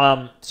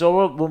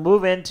 So we'll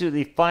move into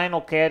the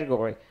final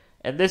category.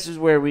 And this is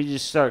where we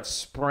just start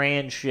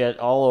spraying shit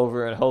all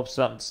over and hope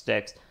something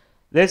sticks.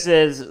 This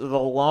is the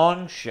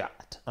long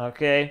shot,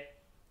 okay?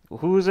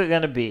 Who's it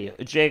going to be?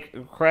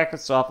 Jake, crack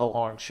us off a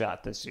long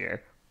shot this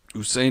year.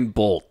 Usain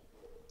Bolt.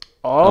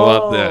 Oh. How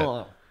about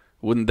that?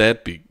 Wouldn't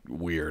that be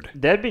weird?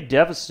 That'd be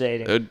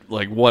devastating.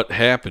 Like, what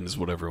happened is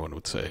what everyone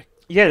would say.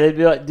 Yeah, they'd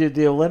be like, dude,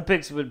 the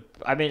Olympics would.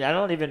 I mean, I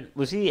don't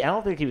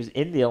think he was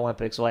in the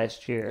Olympics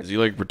last year. Is he,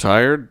 like,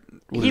 retired?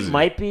 He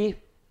might be.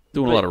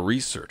 Doing a lot of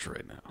research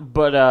right now.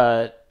 But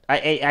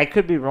I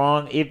could be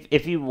wrong.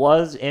 If he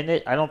was in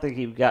it, I don't think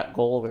he got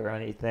gold or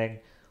anything.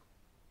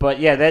 But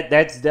yeah,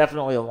 that's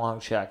definitely a long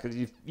shot because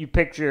you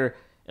picture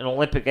an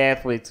Olympic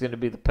athlete's going to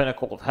be the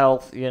pinnacle of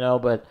health, you know.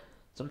 But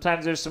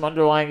sometimes there's some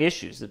underlying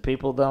issues that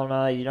people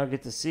you don't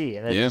get to see,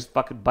 and it just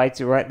fucking bites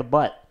you right in the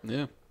butt.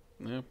 Yeah.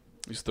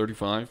 He's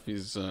 35.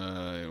 He's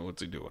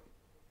what's he doing?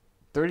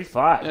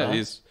 35.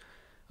 Yeah,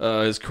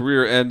 huh? His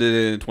career ended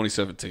in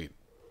 2017,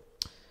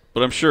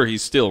 but I'm sure he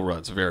still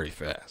runs very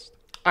fast.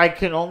 I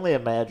can only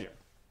imagine.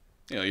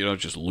 You know, you don't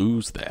just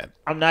lose that.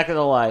 I'm not going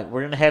to lie.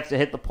 We're going to have to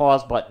hit the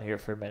pause button here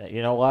for a minute.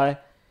 You know why?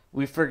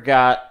 We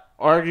forgot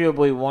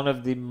arguably one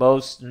of the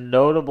most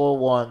notable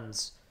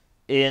ones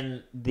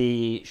in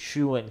the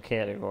shoe-in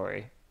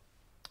category.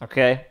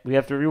 Okay? We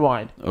have to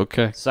rewind.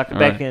 Okay. Suck it All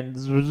back right.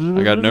 in.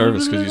 I got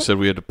nervous because you said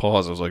we had to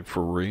pause. I was like,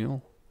 for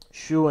real?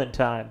 Shoe-in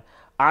time.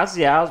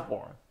 Ozzy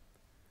Osbourne.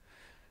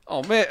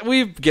 Oh, man.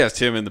 We've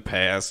guessed him in the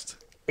past.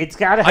 It's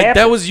got to happen.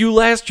 That was you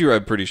last year,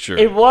 I'm pretty sure.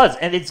 It was,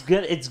 and it's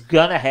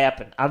gonna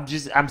happen.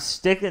 I'm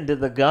sticking to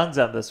the guns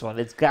on this one.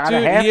 It's got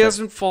to happen. He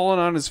hasn't fallen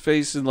on his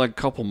face in like a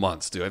couple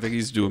months, dude. I think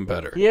he's doing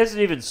better. He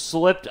hasn't even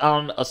slipped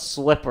on a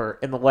slipper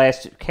in the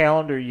last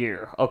calendar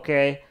year,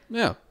 okay?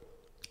 Yeah.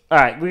 All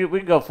right, we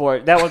can go for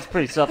it. That one's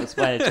pretty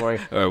self-explanatory.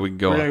 All right, we can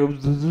go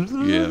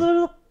on.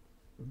 Yeah.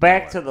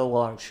 Back to the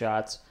long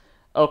shots.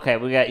 Okay,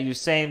 we got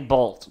Usain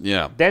Bolt.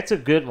 Yeah. That's a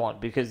good one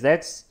because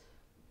that's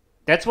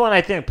one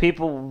I think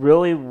people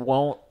really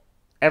won't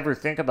ever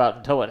think about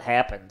until it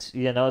happens.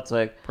 You know, it's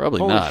like, Probably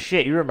holy not.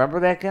 shit, you remember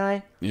that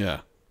guy?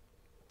 Yeah.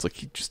 It's like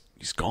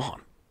he's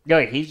gone.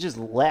 Yeah, he's just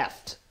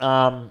left.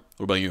 What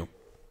about you?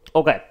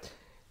 Okay,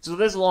 so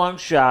this long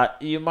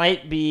shot, you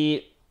might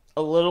be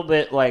a little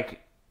bit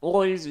like,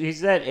 well,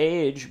 he's that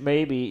age,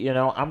 maybe. You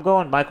know, I'm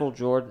going Michael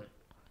Jordan.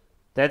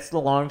 That's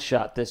the long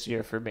shot this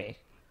year for me.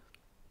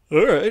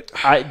 All right.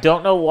 I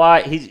don't know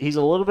why. He's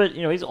a little bit,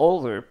 you know, he's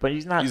older, but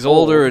he's not. He's old.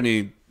 older and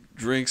he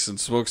drinks and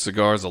smokes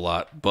cigars a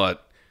lot,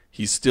 but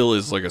he still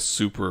is like a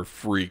super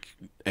freak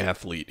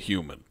athlete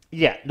human.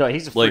 Yeah, no,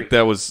 he's a freak.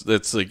 Like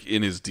that's like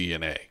in his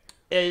DNA.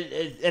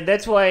 And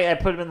that's why I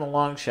put him in the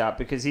long shot,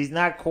 because he's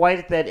not quite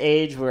at that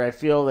age where I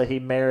feel that he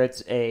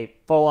merits a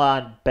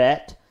full-on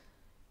bet.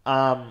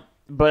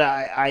 But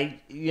I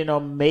you know,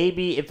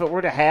 maybe if it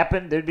were to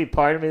happen, there'd be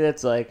part of me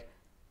that's like,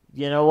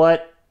 you know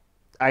what?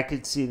 I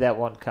could see that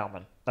one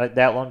coming.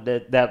 That one,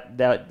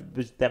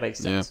 that makes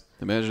sense.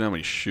 Yeah. Imagine how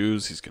many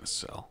shoes he's gonna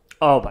sell.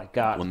 Oh my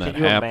God! When that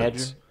Can you happens.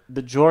 imagine?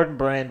 The Jordan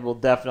brand will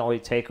definitely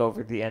take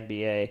over the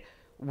NBA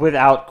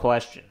without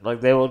question. Like,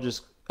 they will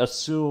just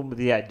assume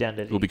the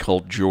identity. It'll be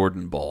called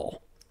Jordan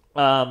Ball.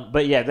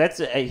 But yeah,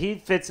 he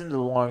fits into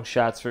the long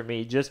shots for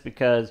me just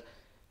because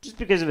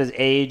of his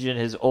age and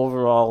his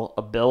overall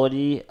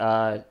ability.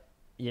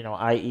 You know,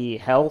 i.e.,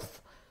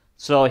 health.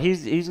 So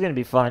he's going to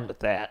be fine with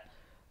that.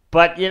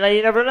 But you know,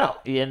 you never know.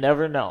 You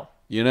never know.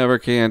 You never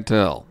can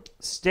tell.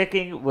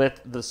 Sticking with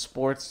the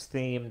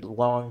sports-themed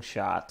long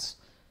shots,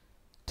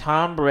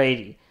 Tom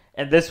Brady,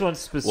 and this one's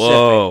specific.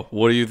 Whoa!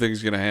 What do you think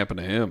is going to happen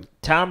to him?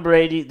 Tom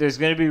Brady, there's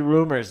going to be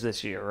rumors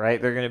this year, right?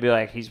 They're going to be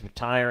like, he's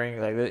retiring,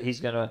 like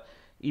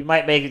he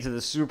might make it to the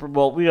Super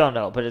Bowl. We don't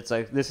know, but it's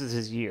like, this is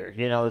his year.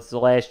 You know, it's the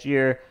last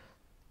year.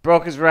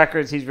 Broke his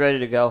records. He's ready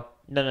to go.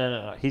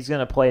 No. He's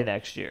going to play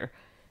next year.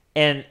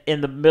 And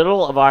in the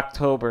middle of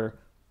October,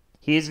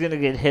 he's going to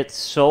get hit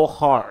so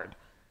hard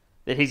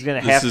that he's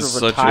going to have This is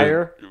to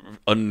retire. such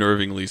a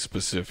unnervingly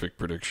specific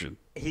prediction.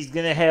 He's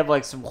going to have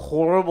like some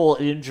horrible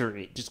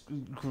injury, just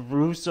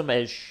gruesome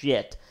as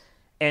shit.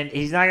 And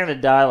he's not going to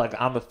die like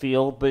on the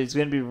field, but he's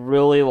going to be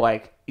really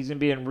like, he's going to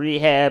be in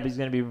rehab. He's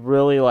going to be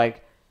really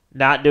like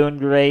not doing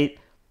great.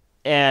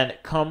 And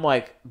come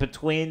like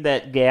between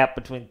that gap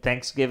between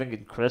Thanksgiving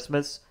and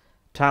Christmas,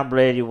 Tom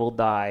Brady will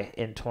die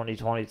in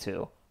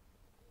 2022.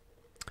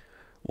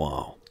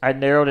 Wow. I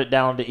narrowed it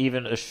down to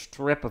even a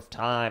strip of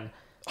time,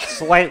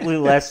 slightly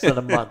less than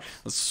a month.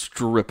 A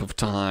strip of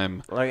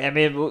time. Like, I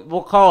mean,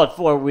 we'll call it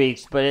 4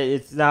 weeks, but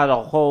it's not a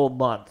whole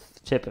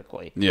month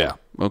typically. Yeah.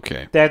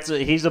 Okay.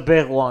 He's a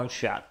big long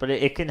shot, but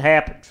it can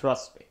happen.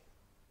 Trust me.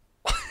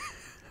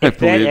 I If that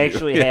believe you.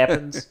 actually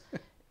happens,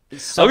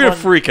 I'm gonna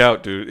freak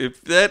out, dude.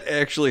 If that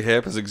actually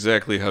happens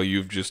exactly how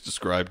you've just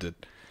described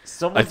it,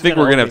 I think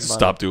we're gonna have to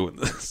stop doing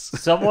this.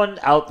 Someone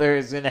out there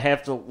is gonna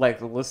have to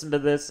like listen to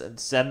this and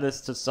send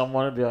this to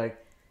someone and be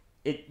like,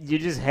 you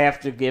just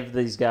have to give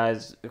these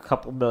guys a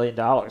couple $1 million.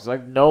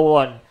 Like no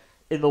one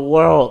in the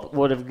world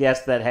would have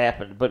guessed that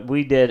happened, but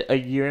we did a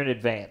year in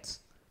advance.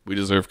 We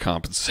deserve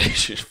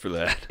compensation for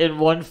that. In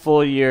 1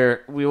 full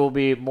year, we will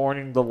be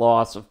mourning the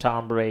loss of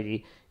Tom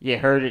Brady. You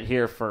heard it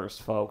here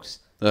first, folks.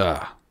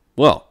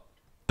 Well,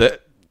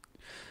 that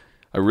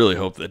I really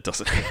hope that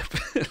doesn't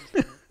happen.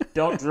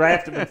 Don't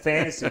draft him in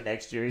fantasy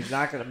next year. He's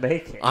not going to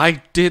make it.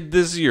 I did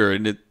this year,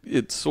 and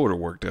it sort of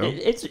worked out.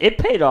 It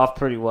paid off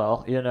pretty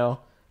well, you know.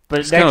 But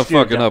It's kind of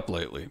fucking up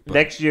lately. But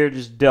Next year,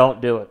 just don't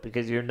do it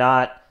because you're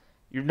not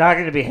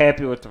going to be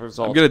happy with the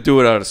result. I'm gonna do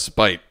it out of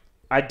spite.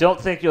 I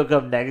don't think you'll go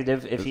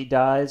negative if he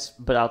dies,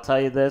 but I'll tell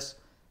you this: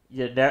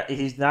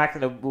 he's not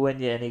going to win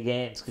you any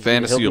games.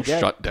 Fantasy will dead.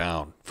 shut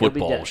down. He'll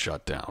be Football dead. will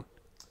shut down.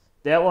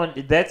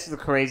 That's the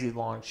crazy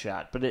long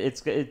shot, but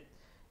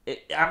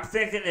I'm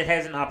thinking it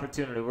has an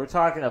opportunity. We're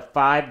talking a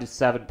 5 to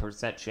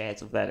 7%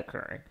 chance of that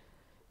occurring.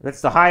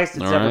 That's the highest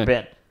it's All ever right.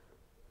 been.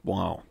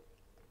 Wow.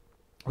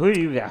 Who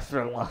do you got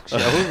for a long shot?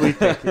 Who do we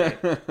think?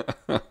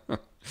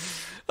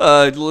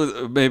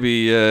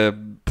 Maybe.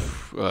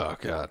 Oh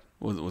God,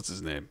 what's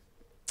his name?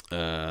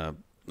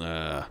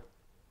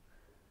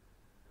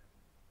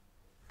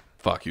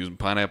 Fuck, he was in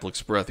Pineapple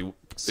Express.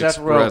 Seth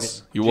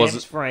Rogen. He James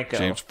wasn't Franco.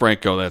 James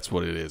Franco. That's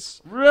what it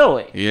is.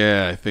 Really?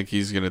 Yeah, I think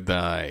he's gonna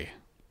die.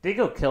 Did he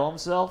go kill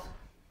himself?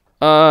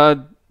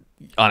 On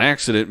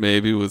accident,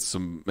 maybe with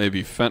some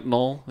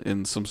fentanyl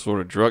in some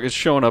sort of drug. It's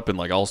showing up in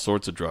like all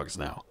sorts of drugs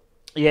now.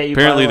 Yeah.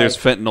 Apparently, there's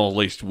fentanyl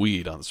laced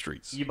weed on the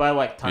streets. You buy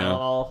like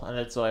Tylenol, and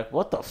it's like,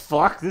 what the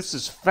fuck? This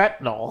is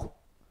fentanyl.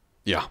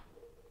 Yeah.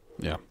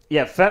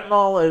 Yeah,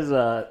 fentanyl is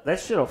that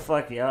shit'll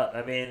fuck you up.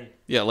 I mean,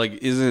 Yeah, like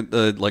isn't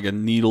like a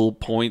needle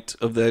point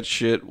of that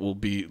shit will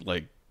be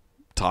like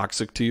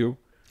toxic to you?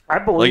 I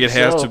believe Like it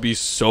has so. to be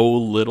so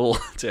little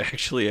to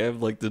actually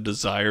have like the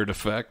desired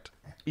effect.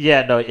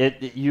 Yeah, no,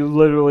 you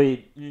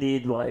literally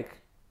need like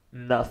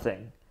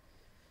nothing,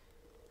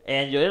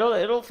 and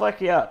it'll fuck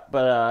you up.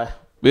 But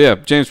Yeah,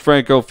 James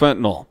Franco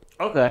fentanyl,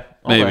 okay,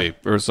 maybe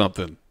or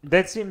something.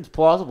 that seems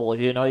plausible.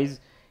 You know,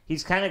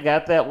 he's kind of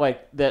got that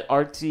like that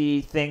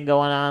artsy thing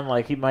going on.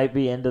 Like he might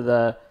be into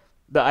the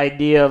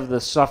idea of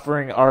the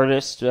suffering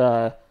artist,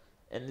 and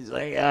he's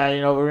like,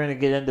 we're gonna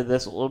get into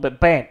this a little bit.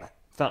 Bam,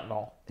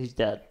 fentanyl, he's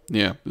dead.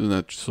 Yeah, isn't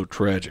that so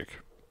tragic?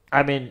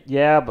 I mean,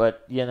 yeah,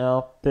 but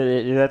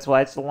that's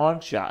why it's the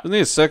long shot. Isn't he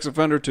a sex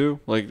offender too?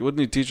 Like,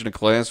 wasn't he teaching a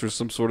class or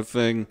some sort of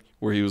thing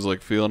where he was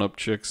like feeling up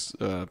chicks'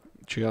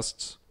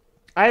 chests?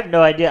 I have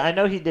no idea. I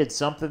know he did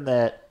something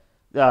that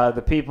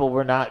the people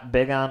were not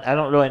big on. I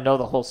don't really know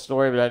the whole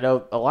story, but I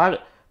know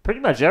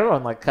pretty much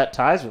everyone like cut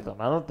ties with him.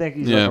 I don't think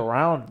he's like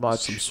around much.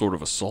 Some sort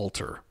of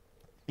assaulter.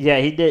 Yeah,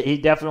 he did. He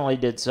definitely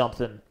did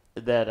something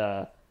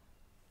that.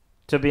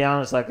 To be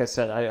honest, like I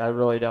said, I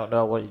really don't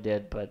know what he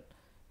did, but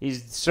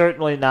he's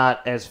certainly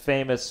not as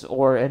famous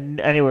or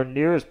anywhere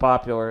near as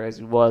popular as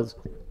he was,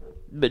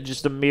 but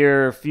just a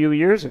mere few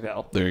years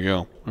ago. There you go.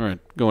 All right,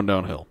 going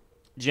downhill.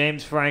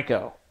 James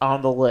Franco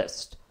on the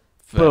list.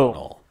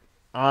 Fentanyl.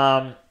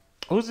 Boom.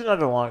 Who's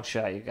another long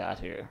shot you got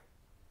here?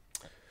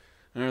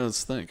 All right,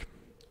 let's think.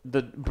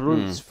 The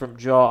Bruce from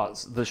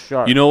Jaws, the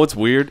shark. You know what's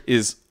weird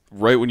is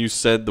right when you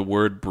said the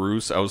word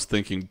Bruce, I was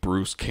thinking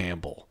Bruce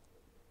Campbell.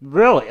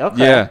 Really?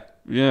 Okay.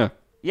 Yeah.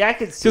 Yeah, I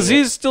could see Because it.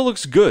 he still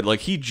looks good. Like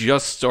he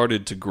just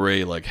started to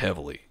gray like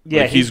heavily.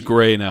 Yeah, like, he's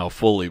gray now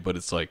fully, but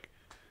it's like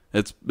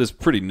it's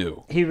pretty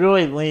new. He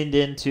really leaned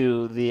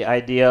into the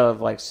idea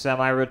of like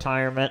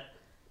semi-retirement.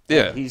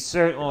 Yeah. He's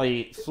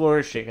certainly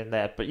flourishing in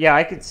that. But yeah,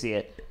 I can see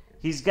it.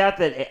 He's got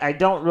that. I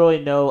don't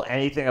really know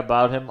anything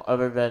about him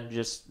other than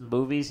just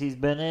movies he's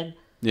been in.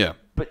 Yeah.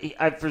 But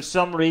for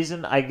some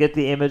reason, I get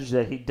the image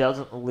that he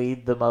doesn't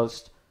lead the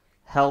most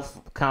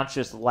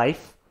health-conscious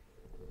life.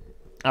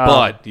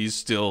 But he's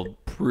still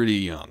pretty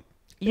young.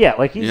 Yeah,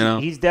 like You know?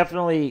 he's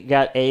definitely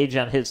got age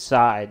on his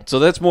side. So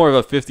that's more of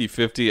a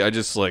 50-50.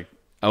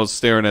 I was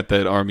staring at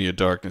that Army of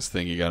Darkness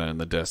thing you got on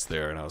the desk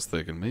there, and I was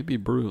thinking maybe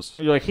Bruce.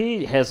 You're like,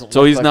 he hasn't So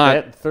looked he's like not-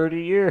 that in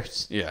 30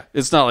 years. Yeah,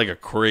 it's not like a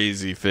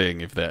crazy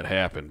thing if that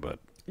happened, but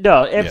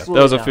No, yeah, absolutely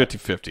that was a not.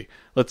 50-50.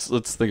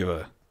 Let's think of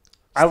a.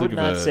 I would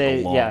not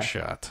say, a long yeah.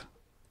 shot.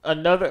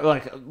 Another,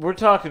 like, we're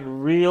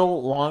talking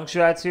real long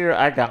shots here.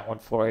 I got one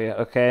for you,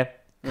 okay?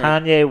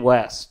 Kanye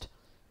West.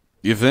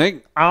 You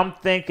think? I'm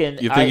thinking.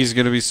 You think he's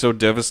going to be so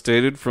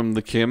devastated from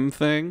the Kim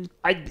thing?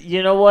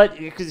 You know what?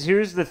 Because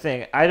here's the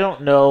thing. I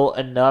don't know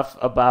enough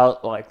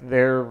about like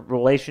their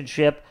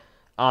relationship.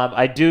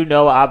 I do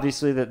know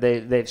obviously that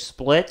they've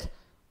split,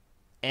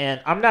 and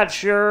I'm not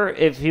sure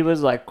if he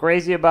was like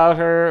crazy about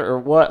her or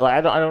what. Like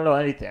I don't know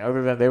anything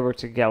other than they were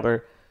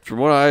together. From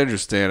what I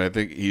understand, I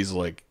think he's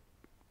like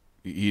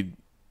he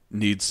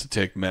needs to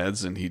take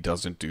meds and he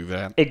doesn't do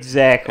that.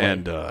 Exactly.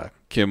 And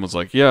Kim was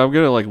like, "Yeah, I'm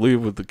gonna like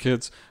leave with the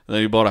kids." And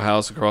then he bought a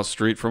house across the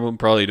street from him,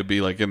 probably to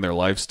be like in their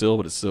life still,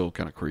 but it's still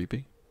kind of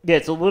creepy. Yeah,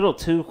 it's a little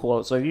too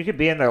close. Like you could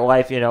be in their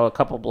life, a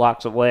couple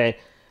blocks away.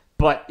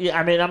 But yeah,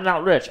 I mean, I'm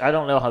not rich. I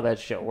don't know how that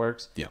shit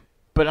works. Yeah.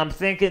 But I'm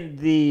thinking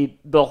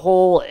the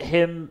whole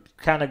him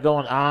kind of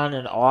going on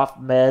and off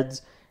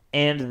meds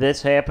and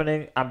this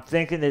happening, I'm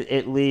thinking that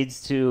it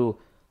leads to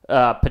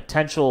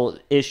potential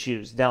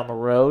issues down the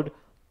road.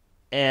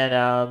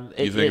 And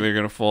You think they're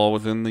gonna fall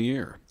within the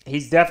year?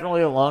 he's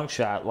definitely a long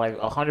shot, like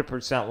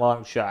 100%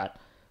 long shot.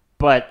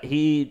 But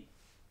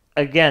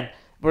again,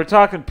 we're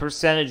talking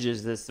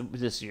percentages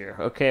this year.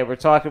 Okay, we're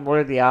talking what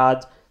are the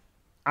odds?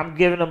 I'm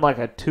giving him like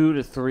a 2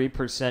 to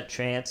 3%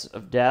 chance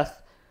of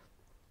death.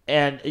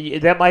 And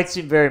that might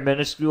seem very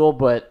minuscule,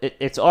 but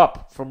it's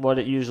up from what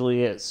it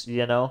usually is,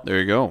 There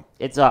you go.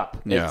 It's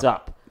up. Yeah. It's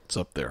up. It's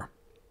up there.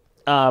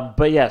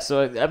 But yeah,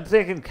 so I'm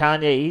thinking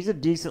Kanye, he's a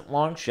decent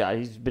long shot.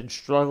 He's been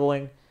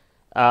struggling.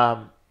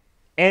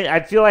 And I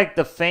feel like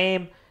the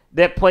fame,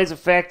 that plays a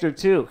factor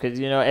too, because,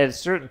 at a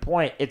certain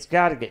point, it's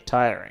got to get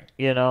tiring,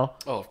 Oh,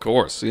 of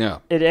course, yeah.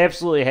 It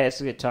absolutely has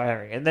to get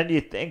tiring. And then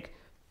you think,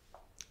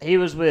 he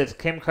was with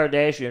Kim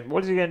Kardashian.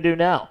 What is he going to do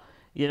now?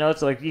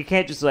 It's like you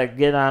can't just like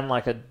get on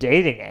like a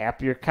dating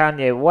app. You're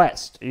Kanye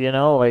West,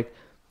 like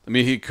I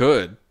mean, he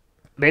could.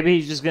 maybe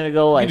he's just going to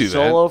go like do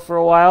solo for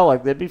a while.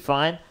 Like that'd be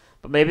fine.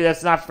 But maybe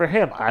that's not for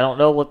him. I don't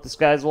know what this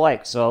guy's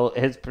like. So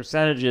his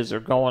percentages are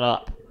going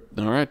up.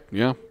 All right,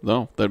 yeah,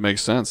 no, that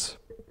makes sense.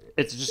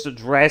 It's just a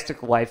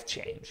drastic life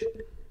change.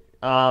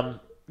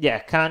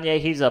 Yeah, Kanye,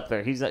 he's up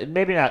there. He's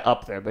maybe not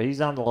up there, but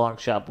he's on the long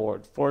shot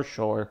board for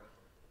sure.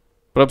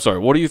 But I'm sorry,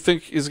 what do you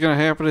think is going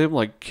to happen to him?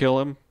 Like, kill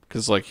him?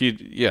 Because, like,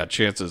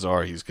 chances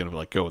are he's going to,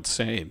 like, go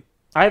insane.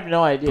 I have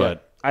no idea.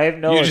 But I have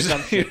no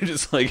assumption. You're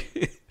just like,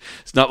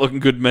 it's not looking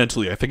good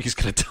mentally. I think he's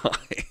going to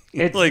die.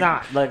 It's like,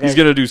 not. Like he's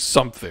going to do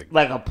something.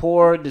 Like a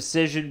poor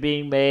decision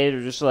being made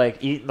or just, like,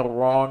 eating the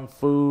wrong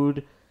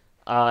food.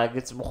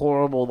 Get some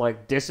horrible,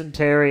 like,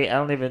 dysentery. I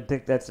don't even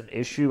think that's an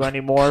issue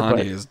anymore.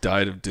 Kanye has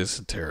died of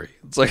dysentery.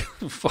 It's like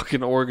a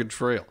fucking Oregon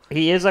Trail.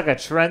 He is like a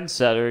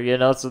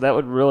trendsetter, so that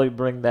would really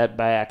bring that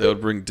back. That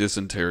would bring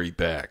dysentery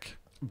back.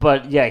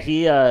 But yeah,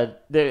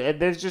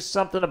 there's just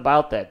something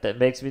about that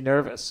makes me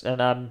nervous, and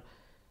I'm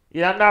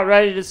not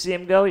ready to see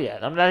him go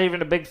yet. I'm not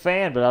even a big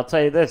fan, but I'll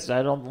tell you this: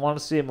 I don't want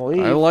to see him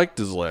leave. I liked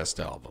his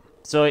last album,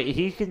 so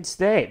he can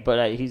stay,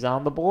 but he's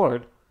on the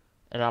board,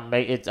 and I'm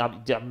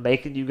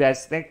making you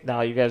guys think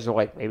now. You guys are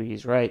like, maybe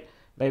he's right,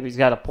 maybe he's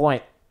got a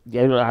point.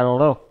 Yeah, I don't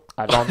know.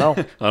 I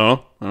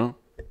don't know.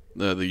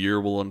 The year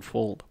will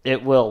unfold.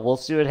 It will. We'll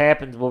see what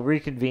happens. We'll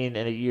reconvene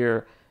in a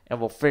year, and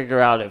we'll figure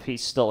out if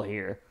he's still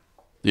here.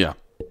 Yeah.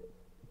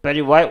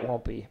 Betty White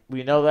won't be.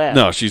 We know that.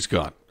 No, she's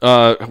gone.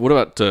 What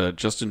about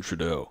Justin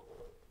Trudeau?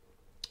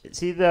 Is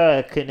he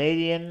the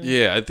Canadian?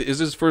 Yeah, is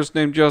his first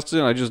name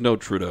Justin? I just know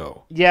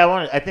Trudeau. Yeah,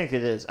 I think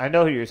it is. I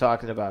know who you're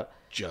talking about.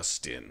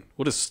 Justin.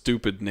 What a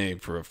stupid name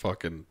for a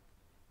fucking,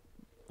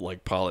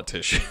 like,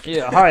 politician.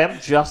 Yeah, hi, I'm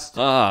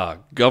Justin.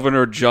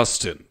 Governor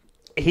Justin.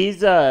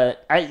 He's I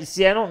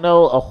don't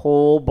know a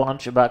whole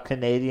bunch about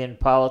Canadian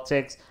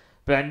politics,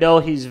 but I know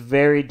he's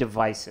very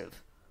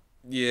divisive.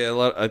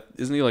 Yeah,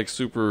 isn't he like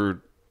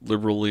super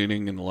liberal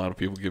leaning, and a lot of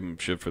people give him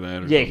shit for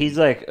that? Yeah, he's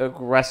like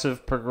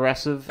aggressive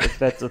progressive, if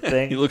that's a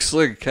thing. He looks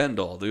like a Ken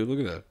doll, dude.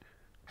 Look at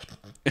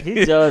that.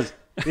 He does.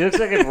 He looks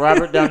like if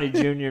Robert Downey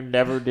Jr.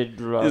 never did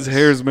drugs. His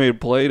hair's made of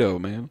Play-Doh,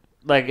 man.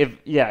 Like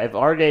if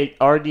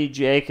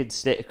RDJ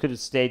could have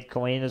stayed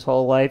clean his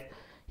whole life,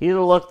 he'd have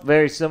looked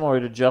very similar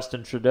to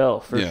Justin Trudeau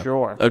for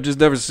sure. I've just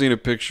never seen a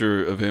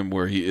picture of him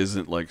where he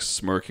isn't like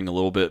smirking a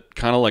little bit,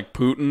 kind of like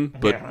Putin,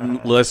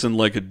 but less in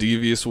like a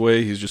devious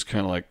way. He's just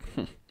kind of like,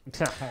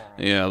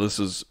 yeah,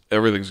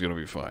 everything's gonna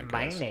be fine.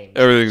 Guys.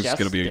 Everything's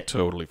gonna be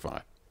totally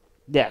fine.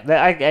 Yeah,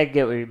 I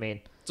get what you mean.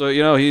 So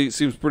he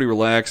seems pretty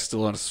relaxed. A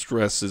lot of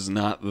stress is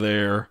not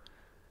there.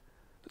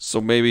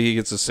 So maybe he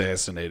gets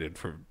assassinated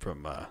from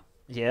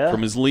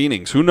his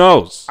leanings. Who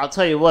knows? I'll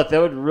tell you what, that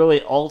would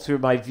really alter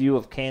my view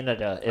of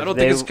Canada. I don't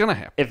think it's gonna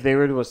happen. If they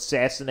were to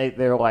assassinate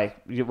their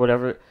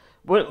whatever,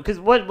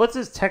 what's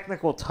his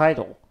technical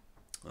title?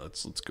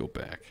 Let's go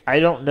back. I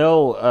don't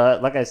know.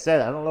 Like I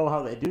said, I don't know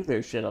how they do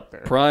their shit up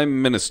there.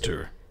 Prime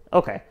Minister.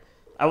 Okay.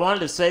 I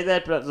wanted to say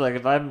that, but I was like,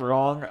 if I'm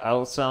wrong,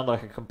 I'll sound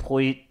like a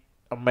complete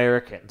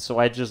American. So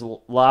I just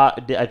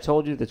I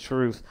told you the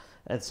truth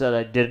and said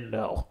I didn't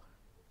know.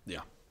 Yeah.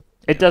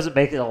 It doesn't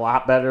make it a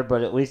lot better,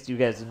 but at least you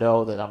guys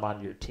know that I'm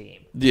on your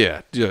team.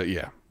 Yeah.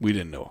 We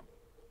didn't know.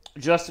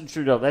 Justin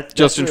Trudeau.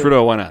 Justin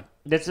Trudeau, why not?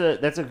 That's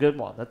a good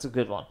one. That's a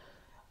good one.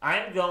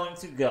 I'm going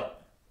to go.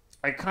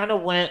 I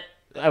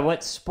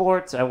went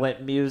sports, I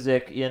went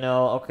music,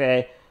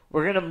 okay.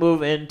 We're going to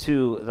move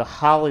into the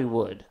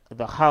Hollywood,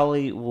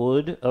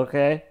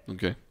 okay?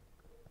 Okay.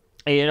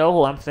 And you know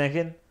who I'm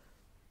thinking?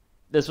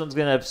 This one's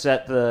going to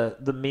upset the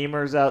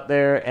memers out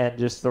there and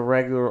just the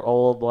regular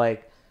old,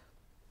 like,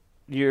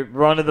 your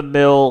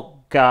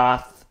run-of-the-mill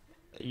goth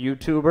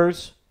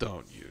YouTubers.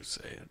 Don't you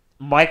say it.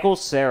 Michael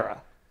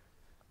Cera.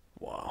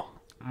 Wow.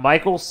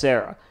 Michael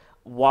Cera.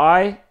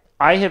 Why?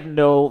 I have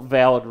no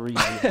valid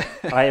reason.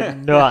 I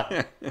have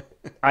none.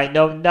 I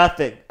know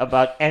nothing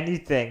about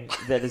anything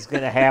that is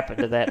going to happen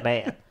to that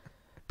man.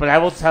 But I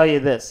will tell you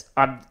this.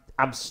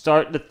 I'm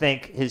starting to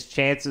think his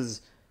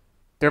chances,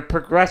 they're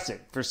progressing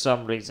for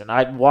some reason.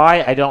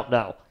 Why? I don't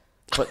know.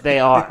 But they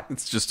are.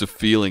 It's just a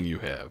feeling you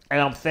have. And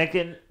I'm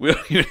thinking... We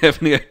don't even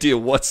have any idea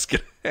what's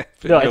going to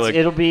happen. No,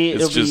 it'll be...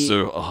 It's just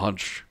a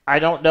hunch. I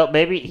don't know.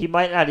 Maybe he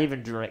might not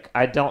even drink.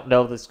 I don't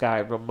know this guy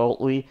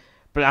remotely.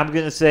 But I'm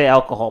going to say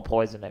alcohol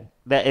poisoning.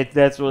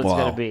 That's what it's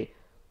going to be.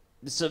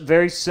 It's a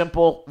very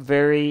simple,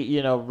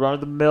 very,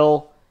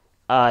 run-of-the-mill.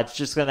 It's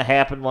just going to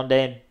happen one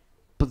day, and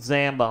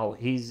Bazambo,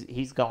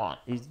 he's gone.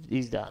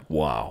 He's done.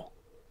 Wow.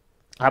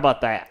 How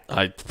about that?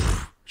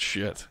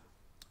 Shit.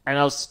 And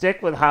I'll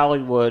stick with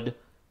Hollywood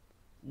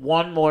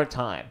one more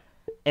time.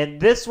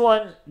 And this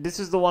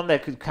is the one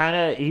that could kind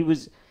of... He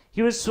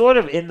was sort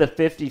of in the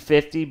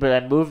 50-50, but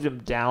I moved him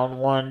down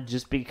one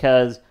just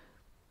because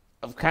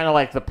of kind of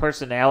like the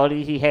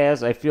personality he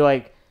has. I feel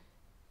like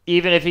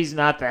even if he's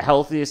not the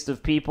healthiest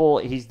of people,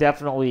 he's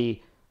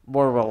definitely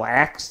more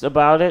relaxed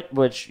about it,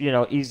 which,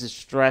 eases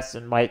stress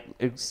and might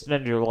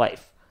extend your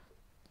life.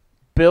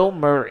 Bill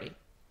Murray.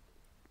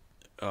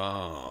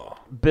 Oh.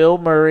 Bill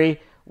Murray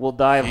will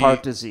die of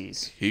heart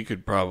disease. He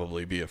could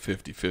probably be a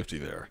 50-50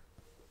 there.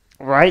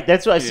 Right?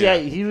 That's what I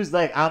see. He was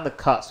like on the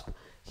cusp.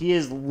 He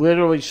is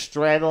literally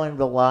straddling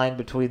the line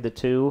between the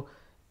two.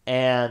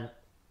 And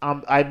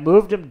I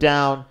moved him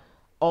down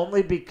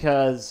only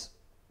because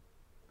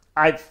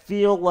I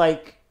feel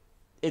like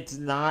it's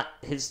not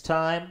his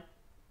time.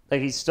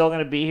 Like, he's still going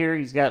to be here.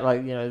 He's got,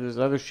 there's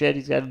other shit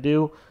he's got to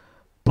do.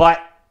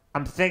 But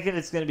I'm thinking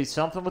it's going to be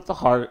something with the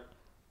heart.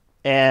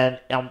 And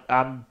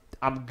I'm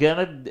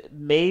going to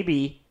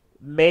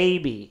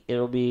maybe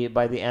it'll be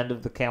by the end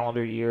of the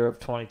calendar year of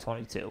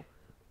 2022.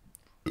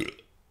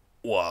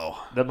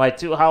 Wow. My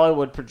two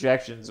Hollywood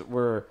projections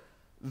were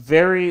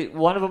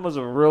one of them was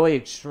a really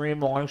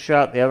extreme long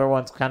shot. The other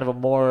one's kind of a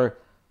more,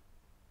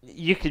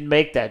 you can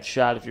make that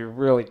shot if you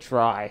really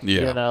try,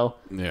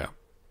 Yeah.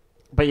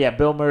 But yeah,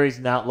 Bill Murray's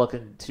not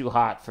looking too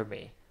hot for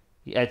me.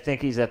 I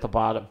think he's at the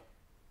bottom.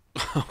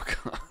 Oh,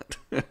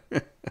 God.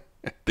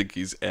 I think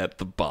he's at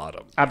the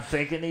bottom. I'm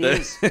thinking he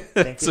is.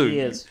 He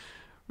is.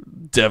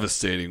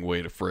 Devastating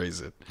way to phrase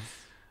it.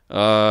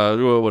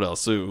 What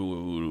else?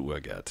 Who do I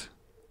got?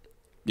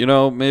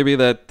 Maybe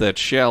that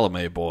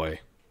Chalamet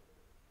boy.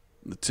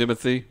 The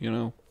Timothy,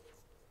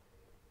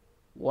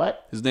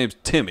 What? His name's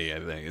Timmy, I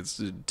think.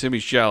 It's Timmy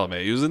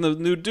Chalamet. He was in the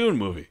new Dune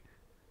movie.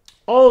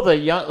 Oh, the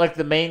young, like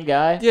the main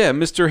guy? Yeah,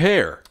 Mr.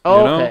 Hair.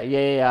 Oh,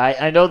 okay. Yeah.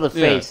 I know the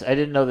face. I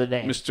didn't know the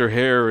name. Mr.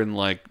 Hair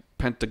and,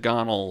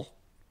 pentagonal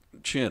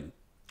chin.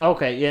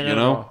 Okay, yeah,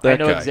 no. That I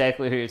know guy.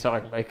 exactly who you're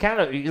talking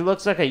about. He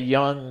looks like a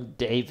young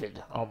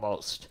David,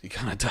 almost. He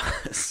kind of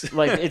does.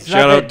 Like, it's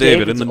Shout not out that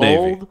David David's in the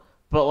old, Navy.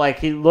 but,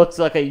 he looks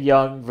like a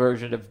young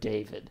version of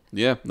David.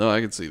 Yeah, no,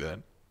 I can see that.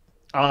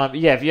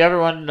 Yeah, if you ever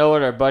want to know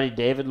what our buddy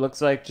David looks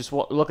like, just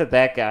look at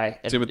that guy.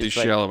 Timothy It's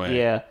Chalamet.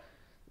 Yeah.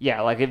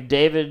 Yeah, if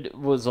David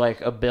was,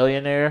 a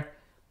billionaire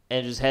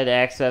and just had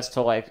access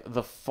to,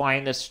 the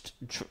finest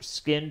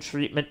skin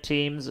treatment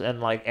teams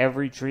and,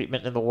 every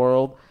treatment in the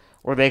world,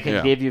 where they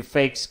can give you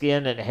fake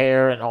skin and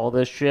hair and all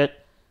this shit.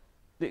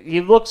 He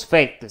looks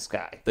fake, this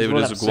guy. David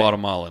is a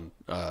Guatemalan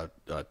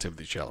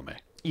Timothy Chalamet.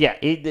 Yeah,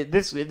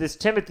 this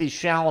Timothy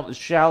Chalamet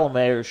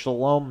or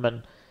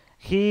Shalom,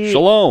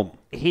 Shalom.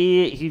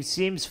 He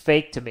seems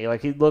fake to me.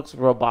 He looks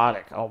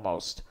robotic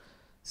almost.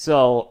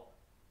 So,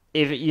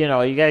 if you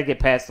gotta get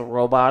past the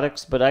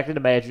robotics, but I can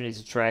imagine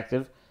he's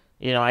attractive.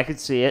 I can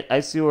see it. I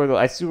see where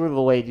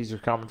the ladies are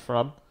coming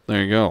from.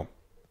 There you go.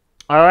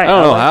 All right. I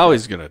don't know how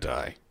he's gonna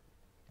die.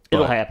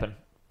 It'll happen.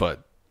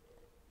 But,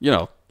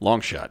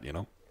 long shot,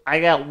 I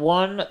got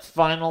one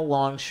final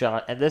long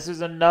shot, and this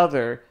is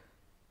another.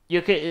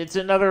 It's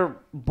another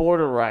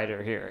border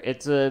rider here.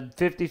 It's a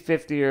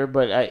 50-50-er,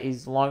 but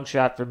he's long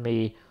shot for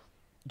me.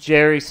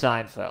 Jerry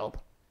Seinfeld.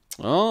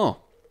 Oh.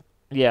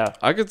 Yeah.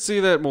 I could see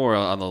that more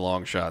on the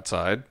long shot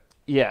side.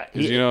 Yeah.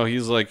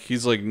 Because,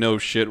 he's like no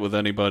shit with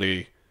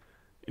anybody,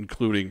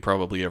 including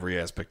probably every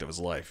aspect of his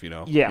life,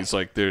 Yeah. He's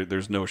like,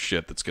 there's no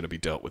shit that's going to be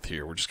dealt with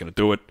here. We're just going to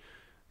do it,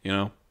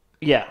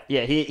 Yeah.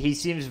 He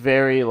seems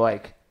very,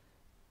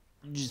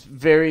 just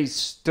very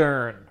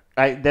stern.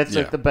 That's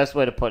like Yeah. the best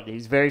way to put it.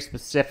 He's very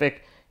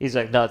specific. He's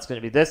like, no, it's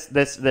going to be this,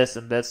 this, this,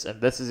 and this, and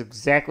this is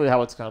exactly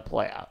how it's going to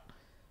play out.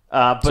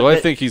 But So I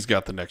think he's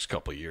got the next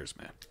couple of years,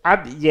 man.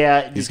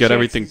 He's got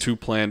everything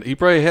planned. He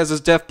probably has his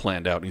death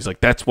planned out, and he's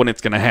like, that's when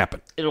it's going to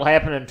happen. It'll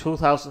happen in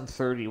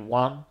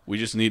 2031. We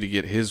just need to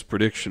get his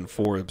prediction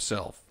for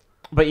himself.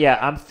 But yeah,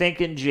 I'm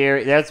thinking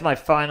Jerry. That's my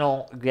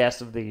final guess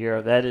of the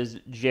year. That is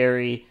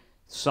Jerry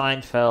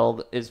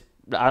Seinfeld.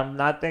 I'm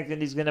not thinking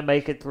he's going to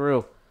make it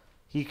through.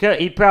 He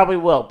probably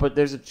will, but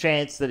there's a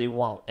chance that he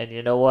won't. And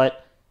you know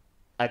what?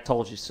 I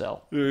told you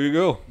so. There you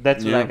go.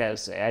 That's what I gotta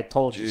say. I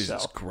told you so.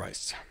 Jesus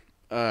Christ.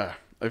 I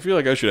feel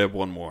like I should have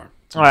one more.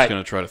 So All I'm right. just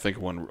going to try to think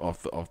of one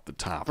off the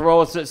top.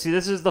 Throw it. See,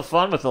 this is the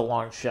fun with a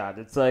long shot.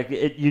 It's like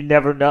you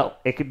never know.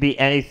 It could be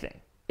anything.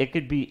 It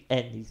could be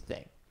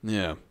anything.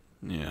 Yeah.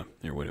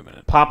 Here, wait a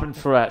minute. Poppin'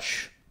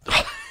 Fresh,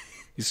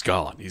 He's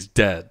gone. He's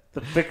dead.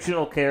 the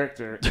fictional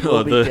character,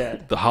 will be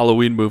dead. The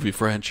Halloween movie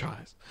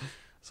franchise.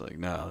 It's like,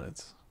 no,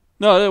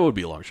 that would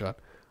be a long shot.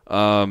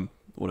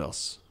 What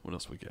else? What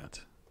else we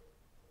got?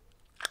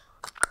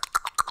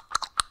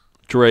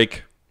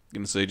 Drake. I'm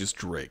gonna say just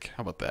Drake.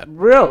 How about that?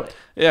 Really?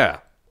 Yeah.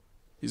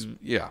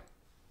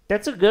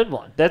 That's a good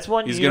one. That's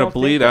one He's you gonna don't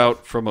bleed think of.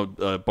 out from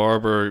a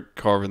barber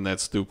carving that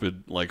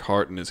stupid like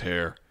heart in his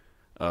hair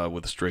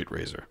with a straight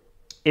razor.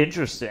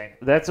 Interesting.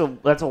 That's a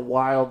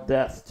wild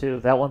death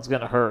too. That one's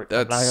gonna hurt. I'm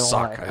That not gonna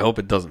suck. lie. I hope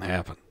it doesn't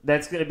happen.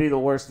 That's gonna be the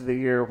worst of the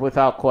year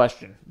without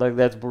question. Like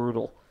that's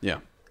brutal. Yeah.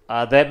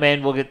 That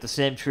man will get the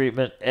same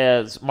treatment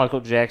as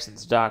Michael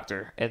Jackson's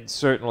doctor and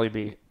certainly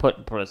be put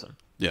in prison.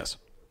 Yes.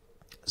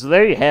 So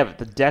there you have it,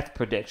 the death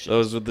prediction.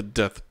 Those are the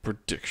death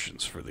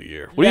predictions for the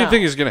year. What do Yeah. you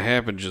think is going to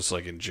happen just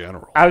like in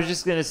general? I was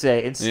just going to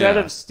say, instead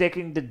Yeah. of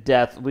sticking to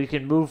death, we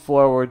can move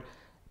forward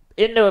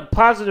in a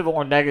positive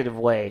or negative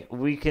way.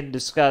 We can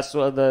discuss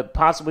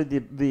possibly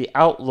the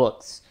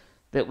outlooks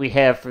that we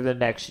have for the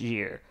next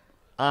year.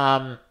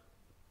 I'll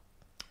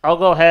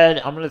go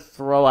ahead. I'm going to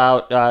throw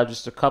out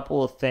just a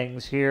couple of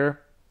things here.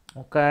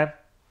 Okay?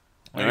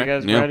 Are you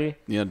guys ready?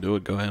 Yeah, do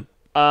it. Go ahead.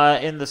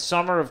 In the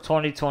summer of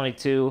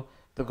 2022,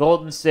 the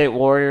Golden State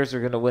Warriors are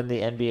going to win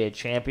the NBA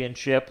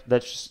championship.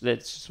 That's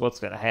just what's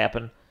going to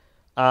happen.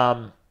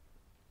 I'm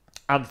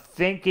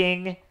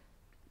thinking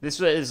this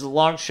is a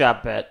long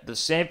shot bet. The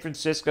San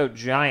Francisco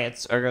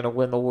Giants are going to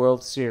win the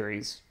World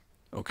Series.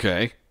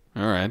 Okay.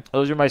 All right.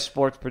 Those are my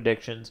sports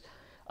predictions.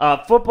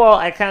 Football,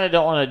 I kind of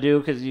don't want to do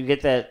because you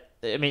get that.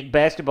 I mean,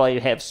 basketball, you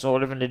have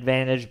sort of an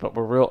advantage, but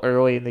we're real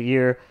early in the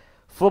year.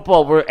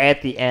 Football, we're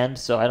at the end,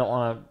 so I don't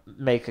want to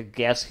make a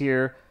guess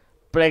here.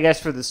 But I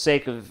guess for the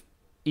sake of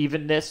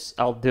evenness,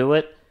 I'll do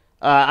it.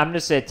 I'm going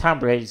to say Tom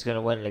Brady's going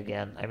to win it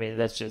again. I mean,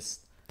 that's just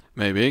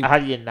Maybe. how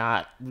do you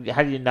not bet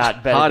How do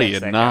you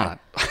against that not?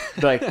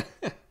 guy? Like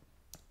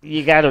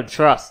you got to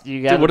trust.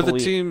 You got. Dude, what are the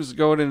believe. teams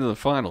going into the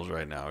finals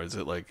right now? Is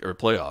it like or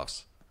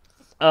playoffs?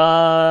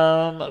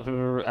 I'm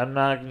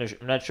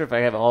not sure if I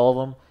have all of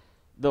them.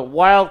 The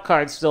wild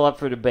card's still up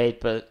for debate,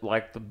 but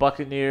like the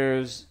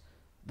Buccaneers,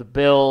 the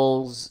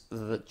Bills,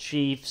 the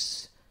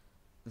Chiefs,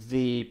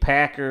 the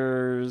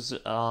Packers.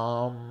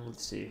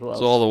 Let's see who else.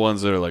 So all the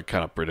ones that are like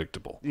kind of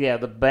predictable. Yeah,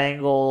 the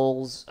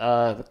Bengals,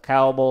 the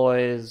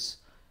Cowboys.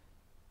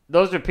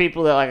 Those are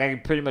people that like I can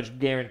pretty much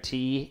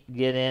guarantee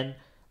get in.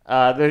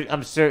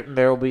 I'm certain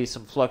there will be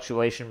some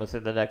fluctuation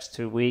within the next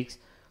 2 weeks,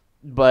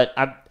 but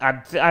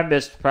I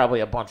missed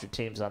probably a bunch of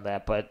teams on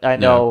that. But I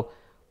know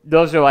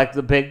those are like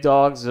the big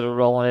dogs that are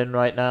rolling in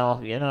right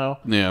now. You know.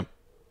 Yeah.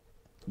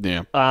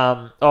 Yeah.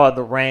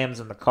 The Rams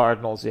and the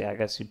Cardinals. Yeah, I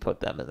guess you put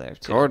them in there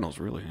too. Cardinals,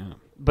 really, yeah.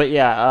 But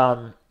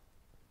yeah,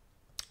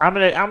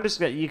 I'm just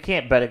gonna. You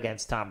can't bet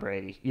against Tom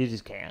Brady. You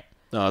just can't.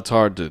 No, it's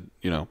hard to,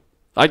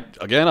 I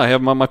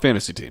have him on my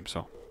fantasy team,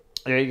 so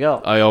There you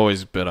go. I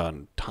always bet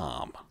on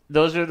Tom.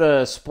 Those are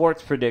the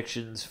sports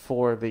predictions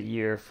for the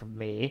year from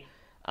me.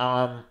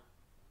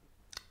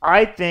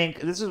 I think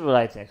this is what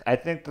I think. I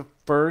think the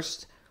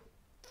first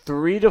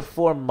 3 to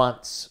 4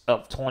 months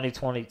of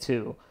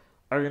 2022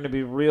 are going to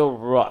be real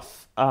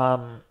rough.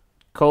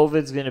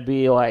 COVID's going to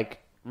be like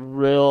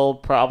real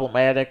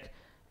problematic.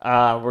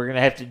 We're going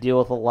to have to deal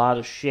with a lot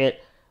of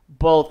shit,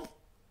 both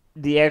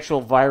the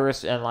actual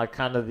virus and like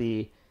kind of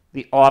the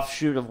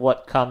offshoot of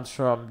what comes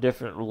from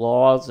different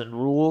laws and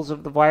rules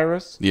of the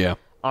virus. Yeah.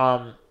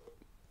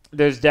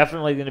 There's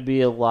definitely going to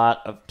be a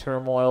lot of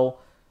turmoil.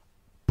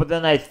 But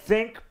then I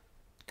think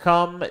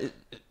come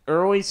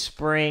early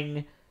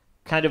spring,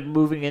 kind of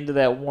moving into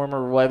that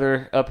warmer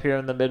weather up here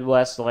in the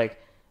Midwest,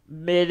 like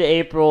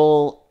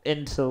mid-April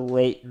into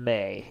late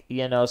May,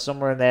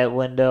 somewhere in that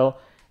window,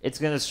 it's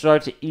going to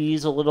start to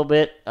ease a little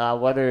bit,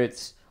 whether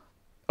it's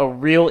a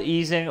real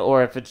easing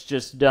or if it's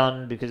just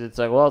done because it's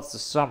like, well, it's the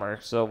summer,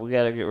 so we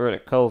got to get rid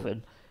of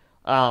COVID.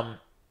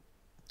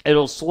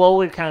 It'll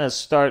slowly kind of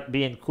start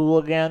being cool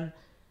again.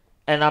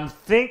 And I'm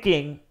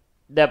thinking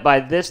that by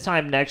this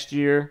time next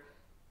year,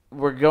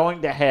 we're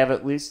going to have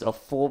at least a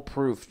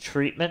foolproof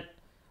treatment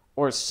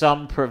or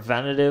some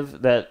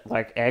preventative that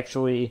like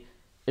actually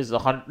is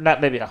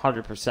not maybe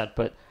 100%,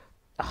 but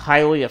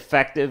highly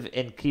effective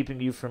in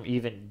keeping you from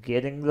even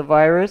getting the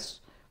virus.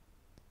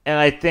 And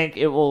I think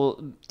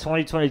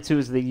 2022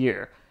 is the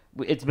year.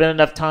 It's been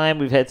enough time.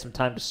 We've had some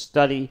time to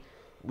study.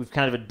 We've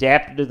kind of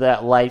adapted to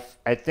that life.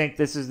 I think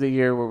this is the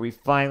year where we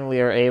finally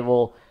are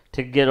able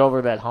to get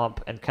over that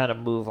hump and kind of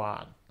move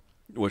on.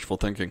 Wishful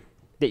thinking.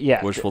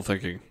 Yeah. Wishful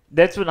thinking.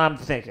 That's what I'm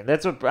thinking.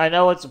 That's what I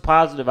know. It's a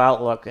positive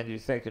outlook, and you're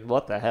thinking,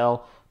 "What the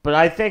hell?" But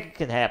I think it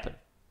can happen.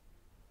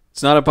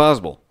 It's not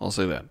impossible. I'll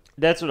say that.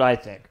 That's what I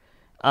think.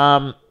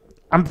 I'm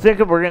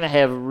thinking we're gonna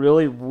have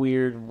really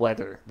weird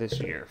weather this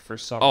year for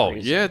some reason. Oh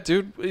yeah,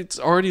 dude, it's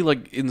already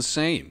like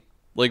insane.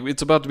 Like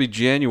it's about to be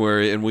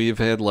January, and we've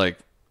had like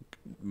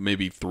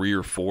maybe 3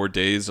 or 4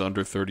 days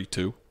under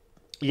 32.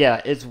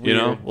 Yeah, it's weird. You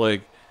know,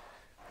 like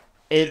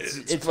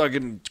it's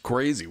fucking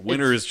crazy.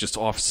 Winter is just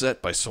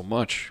offset by so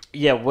much.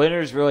 Yeah,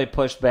 winter's really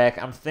pushed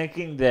back. I'm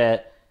thinking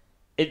that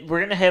we're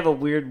going to have a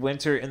weird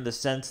winter in the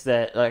sense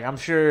that, like, I'm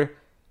sure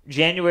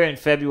January and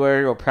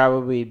February will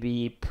probably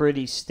be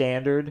pretty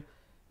standard.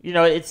 You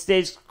know, it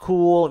stays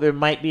cool. There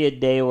might be a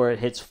day where it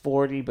hits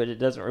 40, but it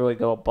doesn't really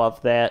go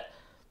above that.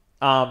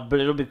 But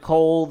it'll be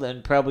cold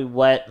and probably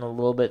wet and a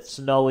little bit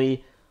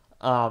snowy.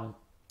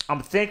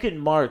 I'm thinking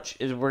March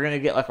is we're going to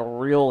get like a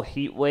real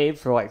heat wave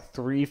for like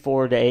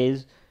 3-4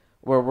 days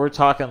where we're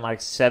talking like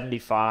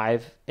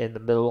 75 in the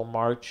middle of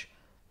March.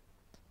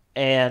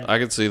 And I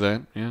could see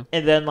that, yeah.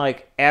 And then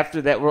like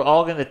after that, we're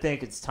all going to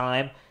think it's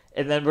time.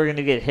 And then we're going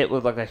to get hit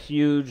with like a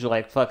huge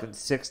like fucking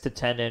 6 to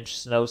 10 inch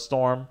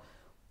snowstorm.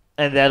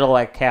 And that'll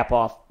like cap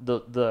off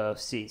the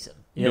season.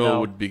 You know what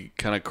would be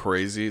kind of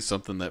crazy?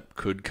 Something that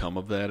could come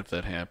of that if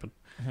that happened.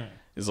 Mm-hmm.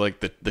 Is like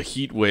the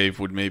heat wave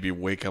would maybe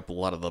wake up a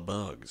lot of the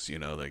bugs. You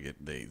know,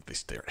 they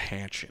start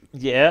hatching.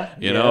 Yeah.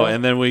 You know,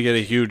 and then we get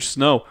a huge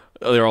snow.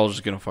 They're all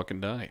just gonna fucking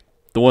die.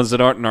 The ones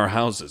that aren't in our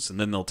houses, and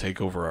then they'll take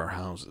over our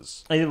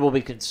houses. And it will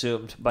be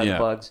consumed by the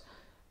bugs.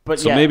 But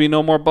so maybe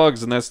no more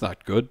bugs, and that's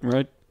not good,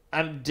 right?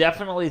 I'm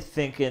definitely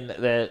thinking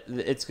that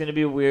it's going to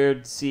be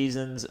weird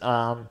seasons.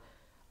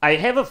 I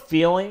have a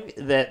feeling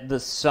that the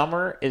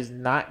summer is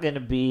not going to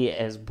be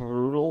as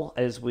brutal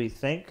as we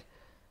think.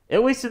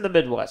 At least in the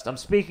Midwest. I'm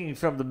speaking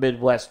from the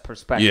Midwest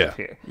perspective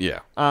here. Yeah.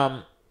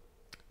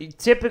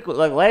 Typically,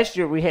 like last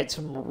year, we had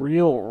some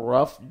real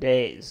rough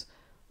days.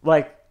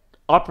 Like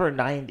upper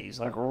 90s,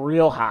 like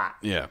real hot.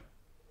 Yeah.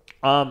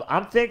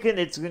 I'm thinking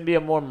it's going to be a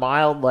more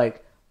mild,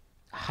 like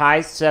high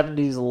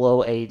 70s,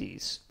 low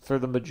 80s for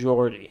the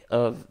majority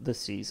of the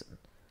season.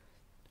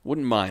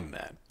 Wouldn't mind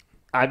that.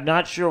 I'm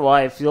not sure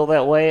why I feel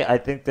that way. I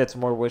think that's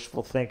more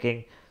wishful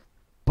thinking.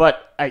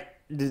 But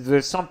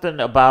there's something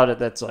about it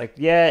that's like,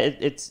 yeah,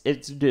 it's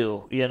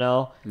due, you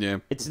know? Yeah.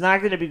 It's not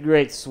going to be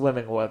great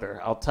swimming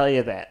weather, I'll tell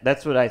you that.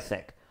 That's what I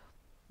think.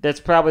 That's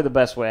probably the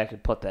best way I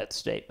could put that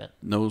statement.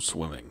 No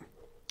swimming.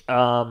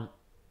 What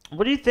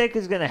do you think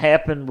is going to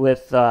happen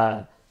with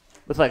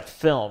like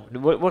film?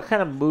 What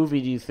kind of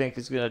movie do you think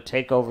is going to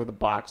take over the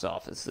box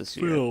office this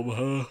year? Film,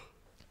 huh?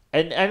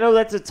 And I know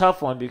that's a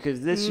tough one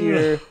because this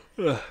year,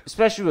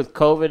 especially with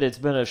COVID, it's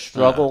been a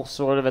struggle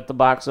sort of at the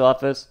box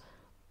office.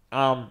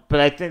 But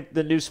I think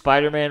the new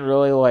Spider-Man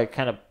really like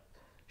kind of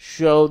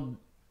showed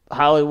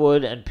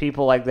Hollywood and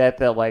people like that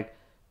like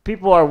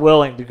people are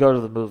willing to go to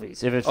the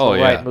movies if it's the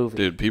right movie.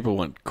 Dude, people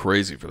went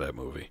crazy for that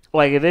movie.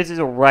 Like if this is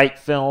a right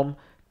film,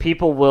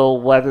 people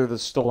will weather the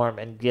storm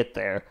and get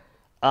there.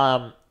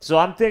 So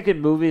I'm thinking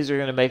movies are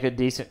going to make a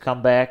decent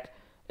comeback,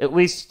 at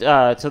least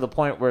to the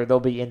point where they'll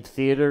be in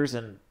theaters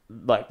and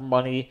like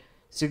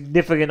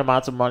significant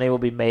amounts of money will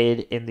be made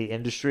in the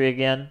industry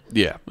again.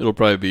 Yeah, it'll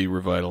probably be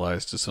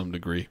revitalized to some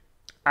degree.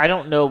 I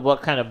don't know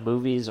what kind of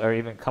movies are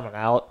even coming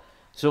out,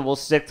 so we'll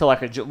stick to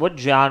like what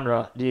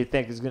genre do you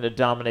think is going to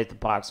dominate the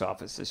box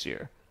office this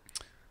year?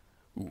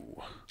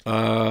 Ooh. You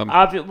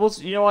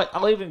know what?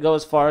 I'll even go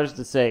as far as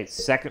to say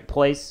second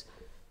place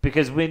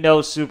because we know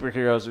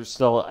superheroes are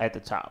still at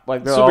the top.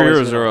 Like they're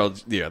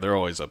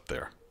always up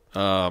there.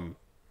 I'm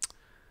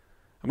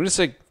going to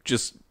say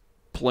just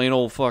plain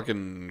old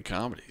fucking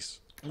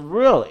comedies.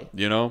 Really?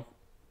 You know?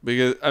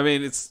 Because, I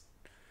mean, it's...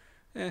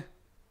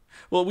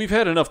 Well, we've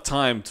had enough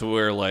time to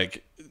where,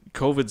 like,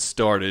 COVID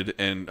started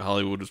and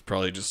Hollywood was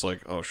probably just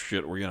like, oh,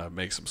 shit, we're going to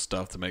make some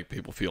stuff to make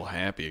people feel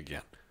happy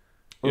again.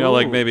 You know,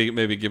 like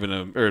maybe giving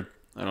I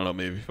don't know,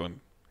 maybe if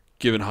I'm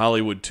giving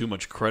Hollywood too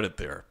much credit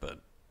there, but...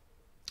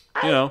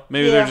 You know,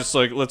 maybe they're just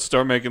like, let's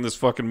start making this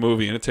fucking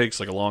movie, and it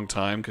takes like a long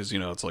time because, you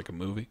know, it's like a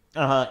movie.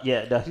 Yeah,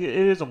 it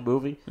is a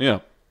movie. Yeah.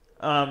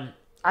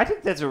 I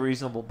think that's a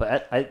reasonable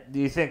bet. Do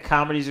you think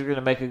comedies are going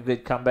to make a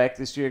good comeback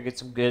this year? Get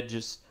some good,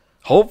 just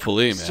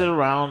hopefully, man. Sit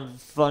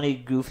around, funny,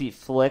 goofy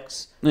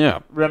flicks. Yeah,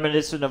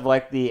 reminiscent of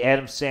like the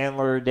Adam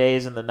Sandler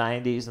days in the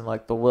 '90s and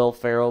like the Will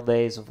Ferrell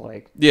days of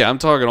like. Yeah, I'm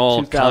talking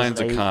all kinds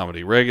of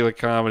comedy, regular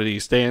comedy,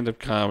 stand-up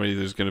comedy.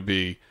 There's going to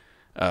be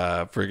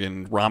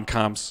friggin'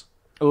 rom-coms.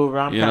 Oh,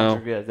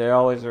 rom-coms are good. They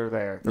always are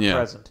there. They're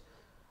present.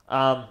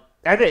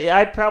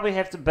 I'd probably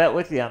have to bet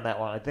with you on that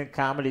one. I think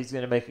comedy's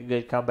going to make a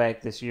good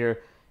comeback this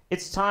year.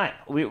 It's time.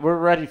 We're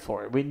ready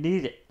for it. We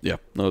need it. Yeah,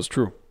 no, it's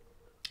true.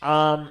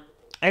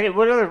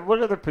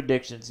 What other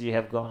predictions do you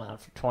have going on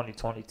for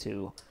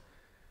 2022?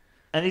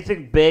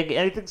 Anything big?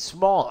 Anything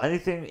small?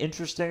 Anything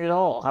interesting at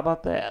all? How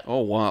about that?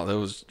 Oh, wow. That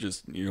was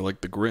just, you're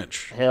like the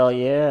Grinch. Hell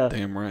yeah.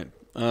 Damn right.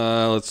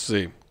 Let's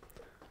see.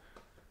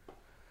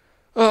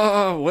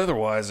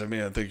 Weather-wise, I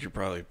mean, I think you're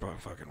probably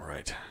fucking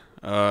right.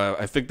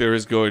 I think there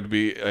is going to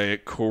be a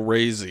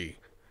crazy,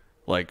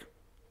 like,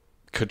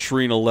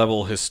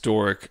 Katrina-level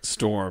historic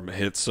storm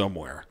hit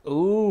somewhere.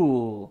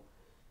 Ooh.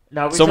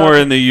 Now, Somewhere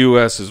in the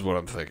U.S. is what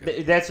I'm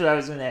thinking. That's what I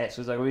was going to ask.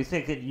 Was like, are we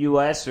thinking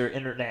U.S. or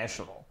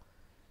international?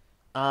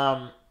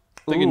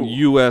 Thinking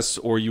U.S.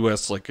 or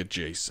U.S. like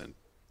adjacent.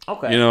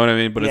 Okay. You know what I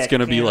mean? But it's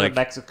going to be like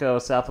Mexico,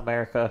 South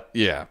America.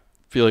 Yeah. I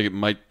feel like it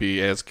might be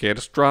as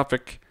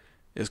catastrophic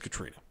as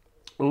Katrina.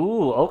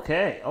 Ooh,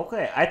 okay.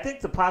 I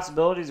think the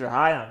possibilities are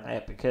high on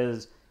that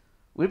because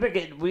we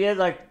had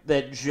like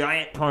that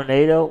giant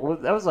tornado.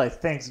 That was like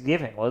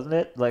Thanksgiving, wasn't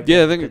it? Like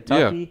yeah, I think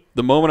Kentucky. Yeah.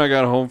 The moment I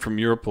got home from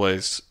your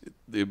place,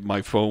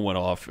 my phone went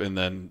off, and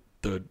then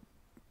the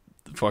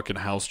fucking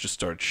house just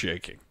started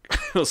shaking.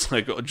 It was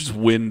like just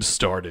wind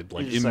started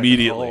like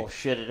immediately. Like, oh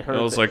shit! It hurt.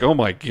 I was like, oh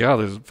my god,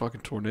 there's a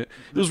fucking tornado.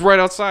 It was right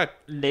outside.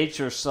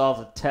 Nature saw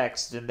the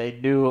text and they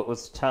knew it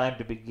was time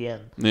to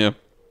begin. Yeah.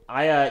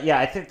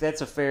 I think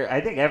that's a fair.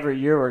 I think every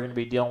year we're going to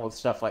be dealing with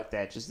stuff like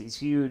that. Just these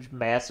huge,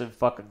 massive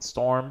fucking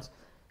storms.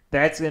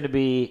 That's going to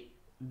be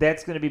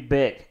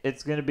big.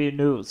 It's going to be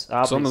news.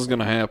 Obviously. Something's going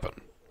to happen.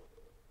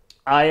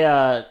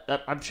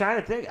 I'm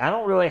trying to think. I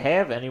don't really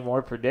have any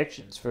more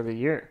predictions for the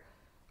year.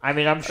 I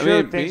mean, I'm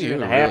sure things are going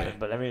to happen, really.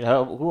 But I mean,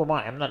 who am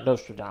I? I'm not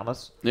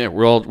Nostradamus. Yeah,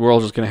 we're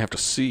all just going to have to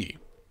see.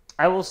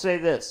 I will say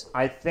this.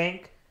 I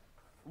think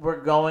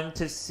we're going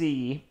to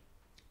see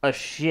a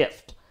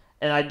shift.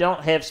 And I don't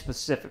have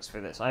specifics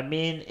for this. I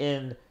mean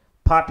in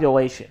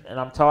population. And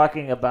I'm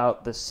talking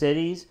about the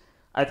cities.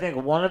 I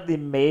think one of the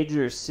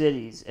major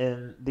cities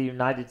in the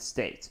United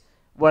States,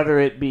 whether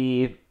it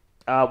be,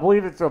 we'll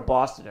even throw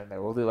Boston in there.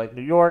 We'll do like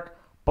New York,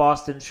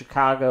 Boston,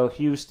 Chicago,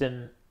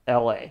 Houston,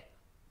 L.A.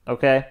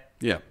 Okay?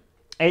 Yeah.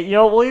 And,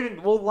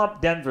 we'll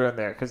lump Denver in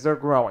there because they're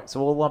growing.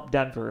 So we'll lump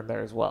Denver in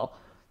there as well.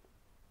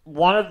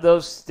 One of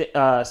those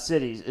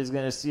cities is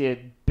going to see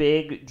a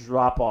big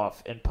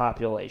drop-off in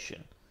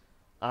population.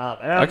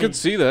 I could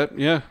see that,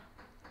 yeah.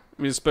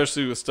 I mean,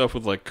 especially with stuff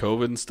with like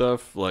COVID and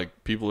stuff,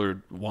 like people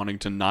are wanting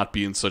to not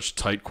be in such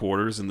tight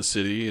quarters in the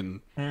city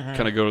and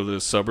kind of go to the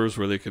suburbs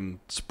where they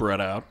can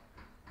spread out.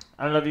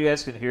 I don't know if you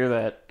guys can hear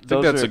that. I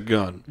think that's a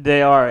gun.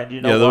 They are, and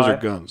you know why? Yeah, those are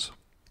guns.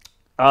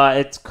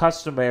 It's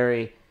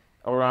customary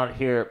around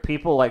here.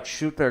 People like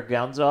shoot their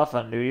guns off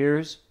on New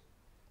Year's,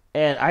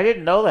 and I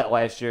didn't know that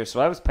last year, so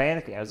I was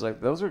panicking. I was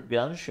like, "Those are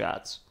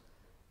gunshots."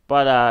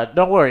 But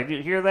don't worry.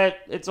 You hear that?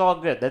 It's all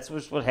good. That's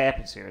just what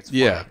happens here. It's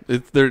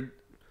fine.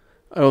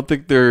 I don't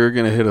think they're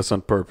going to hit us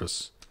on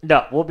purpose.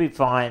 No, we'll be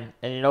fine.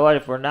 And you know what?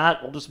 If we're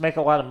not, we'll just make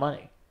a lot of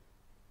money.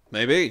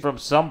 Maybe. From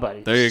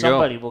somebody. There you go.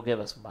 Somebody will give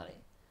us money.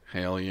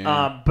 Hell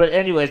yeah. But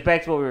anyways,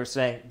 back to what we were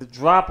saying. The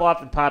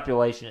drop-off in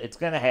population, it's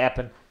going to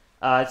happen.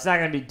 It's not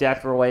going to be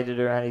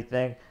death-related or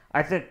anything.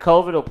 I think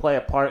COVID will play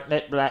a part in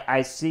it, but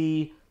I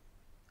see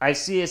a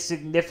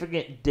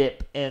significant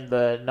dip in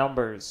the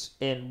numbers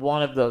in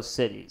one of those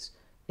cities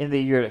in the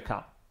year to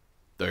come.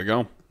 There you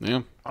go.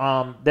 Yeah.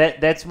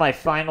 That's my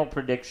final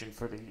prediction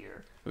for the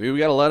year. We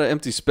got a lot of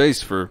empty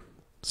space for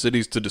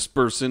cities to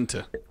disperse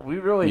into. We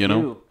really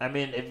do. I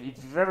mean, if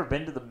you've ever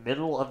been to the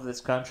middle of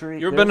this country,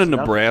 you ever been to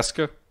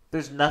Nebraska?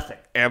 There's nothing.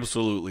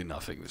 Absolutely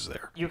nothing is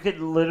there. You could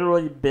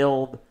literally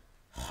build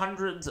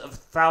hundreds of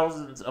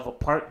thousands of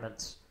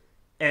apartments,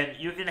 and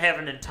you can have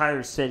an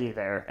entire city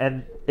there.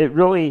 And it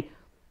really...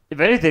 If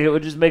anything, it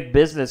would just make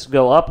business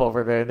go up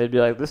over there, and they'd be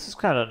like, this is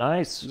kind of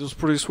nice. This is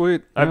pretty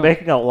sweet. I'm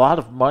making a lot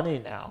of money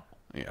now.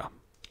 Yeah.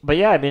 But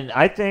yeah, I mean,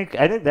 I think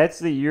that's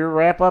the year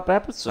wrap-up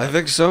episode. I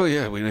think so,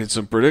 yeah. We made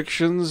some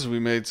predictions. We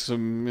made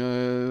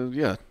some,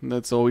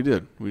 that's all we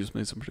did. We just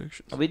made some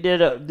predictions. We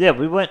did,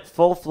 we went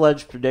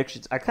full-fledged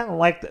predictions. I kind of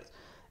like this.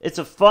 It's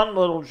a fun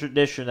little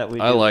tradition that we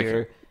do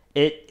here.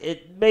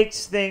 It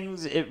makes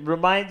things, it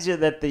reminds you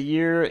that the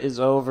year is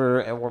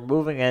over, and we're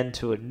moving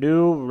into a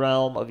new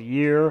realm of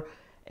year.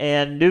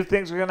 And new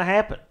things are going to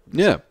happen.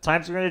 Yeah.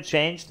 Times are going to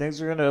change.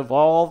 Things are going to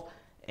evolve.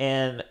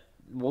 And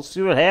we'll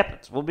see what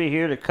happens. We'll be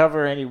here to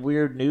cover any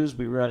weird news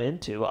we run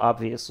into,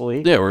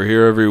 obviously. Yeah, we're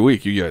here every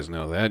week. You guys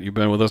know that. You've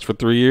been with us for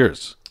 3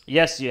 years.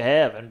 Yes, you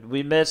have. And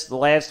we missed the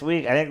last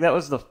week. I think that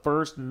was the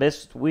first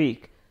missed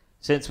week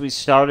since we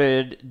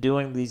started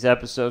doing these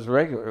episodes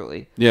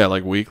regularly. Yeah,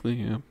 like weekly,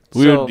 yeah.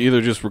 We would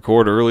either just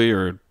record early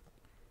or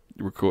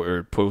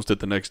post it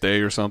the next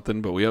day or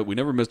something, but we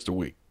never missed a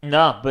week.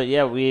 No, but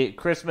yeah,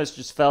 Christmas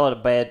just fell at a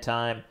bad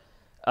time.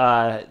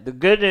 The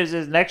good news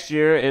is next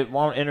year it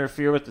won't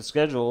interfere with the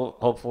schedule,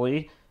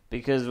 hopefully,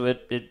 because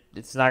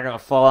it's not going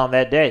to fall on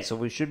that day, so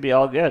we should be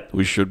all good.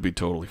 We should be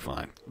totally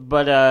fine.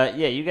 But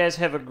yeah, you guys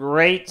have a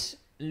great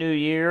New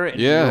Year.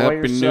 Yeah,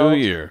 Happy New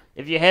Year.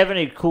 If you have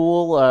any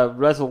cool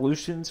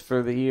resolutions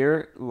for the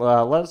year,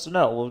 let us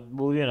know.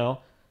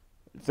 We'll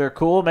if they're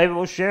cool, maybe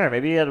we'll share.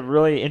 Maybe you had a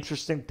really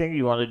interesting thing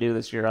you want to do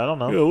this year. I don't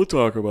know. Yeah, we'll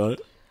talk about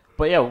it.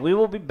 But yeah, we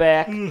will be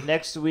back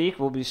next week.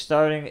 We'll be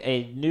starting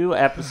a new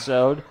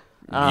episode.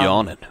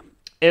 Yawning.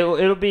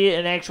 It'll be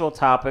an actual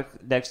topic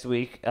next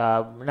week.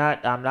 I'm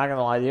not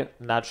gonna lie to you.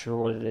 I'm not sure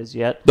what it is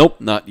yet.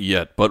 Nope, not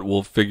yet, but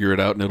we'll figure it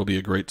out, and it'll be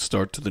a great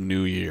start to the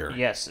new year.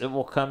 Yes, it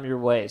will come your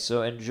way.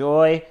 So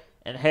enjoy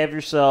and have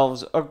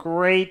yourselves a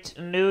great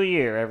new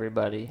year,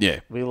 everybody.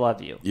 Yeah. We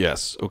love you.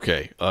 Yes,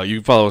 okay. You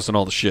can follow us on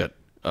all the shit.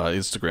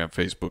 Instagram,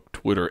 Facebook,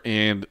 Twitter,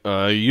 and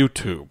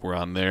YouTube. We're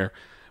on there.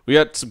 We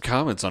got some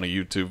comments on a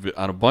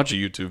bunch of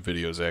YouTube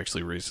videos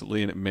actually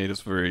recently, and it made us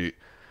very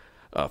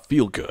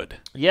feel good.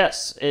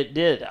 Yes, it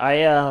did.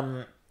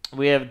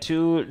 We have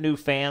 2 new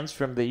fans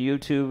from the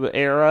YouTube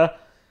era.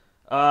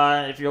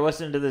 If you're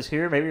listening to this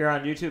here, maybe you're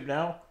on YouTube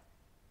now.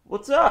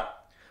 What's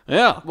up?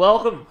 Yeah.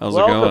 Welcome. How's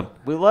Welcome. it going?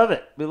 We love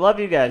it. We love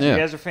you guys. Yeah. You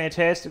guys are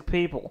fantastic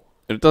people.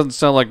 It doesn't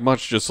sound like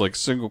much, just like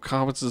single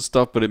comments and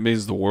stuff, but it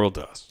means the world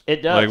to us.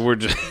 It does. Like we're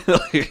just,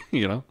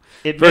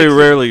 It very makes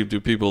rarely do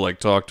people like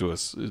talk to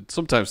us.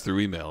 Sometimes through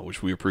email,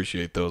 which we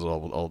appreciate those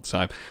all the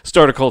time.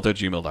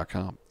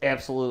 Startacult@gmail.com.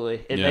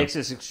 Absolutely. It Yeah. makes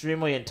us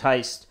extremely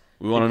enticed.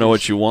 We want to know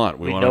what you want.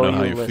 We want to know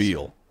how you listen.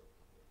 feel.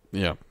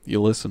 Yeah,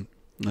 you listen.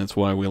 That's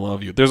why we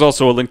love you. There's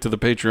also a link to the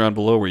Patreon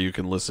below where you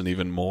can listen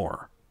even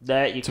more.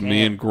 That you To can.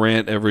 me and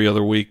Grant every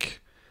other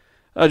week.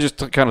 I just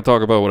kind of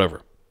talk about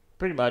whatever.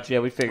 Pretty much, yeah,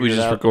 we figured We it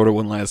just out. recorded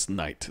one last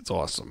night. It's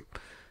awesome.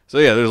 So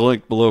yeah, there's a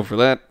link below for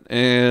that.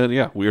 And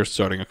yeah, we are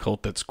starting a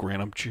cult that's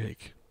Grant. I'm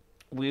Jake.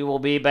 We will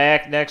be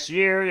back next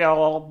year,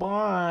 y'all.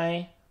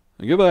 Bye.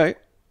 Goodbye.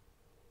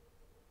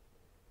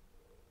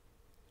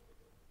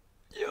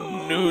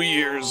 New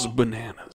Year's bananas.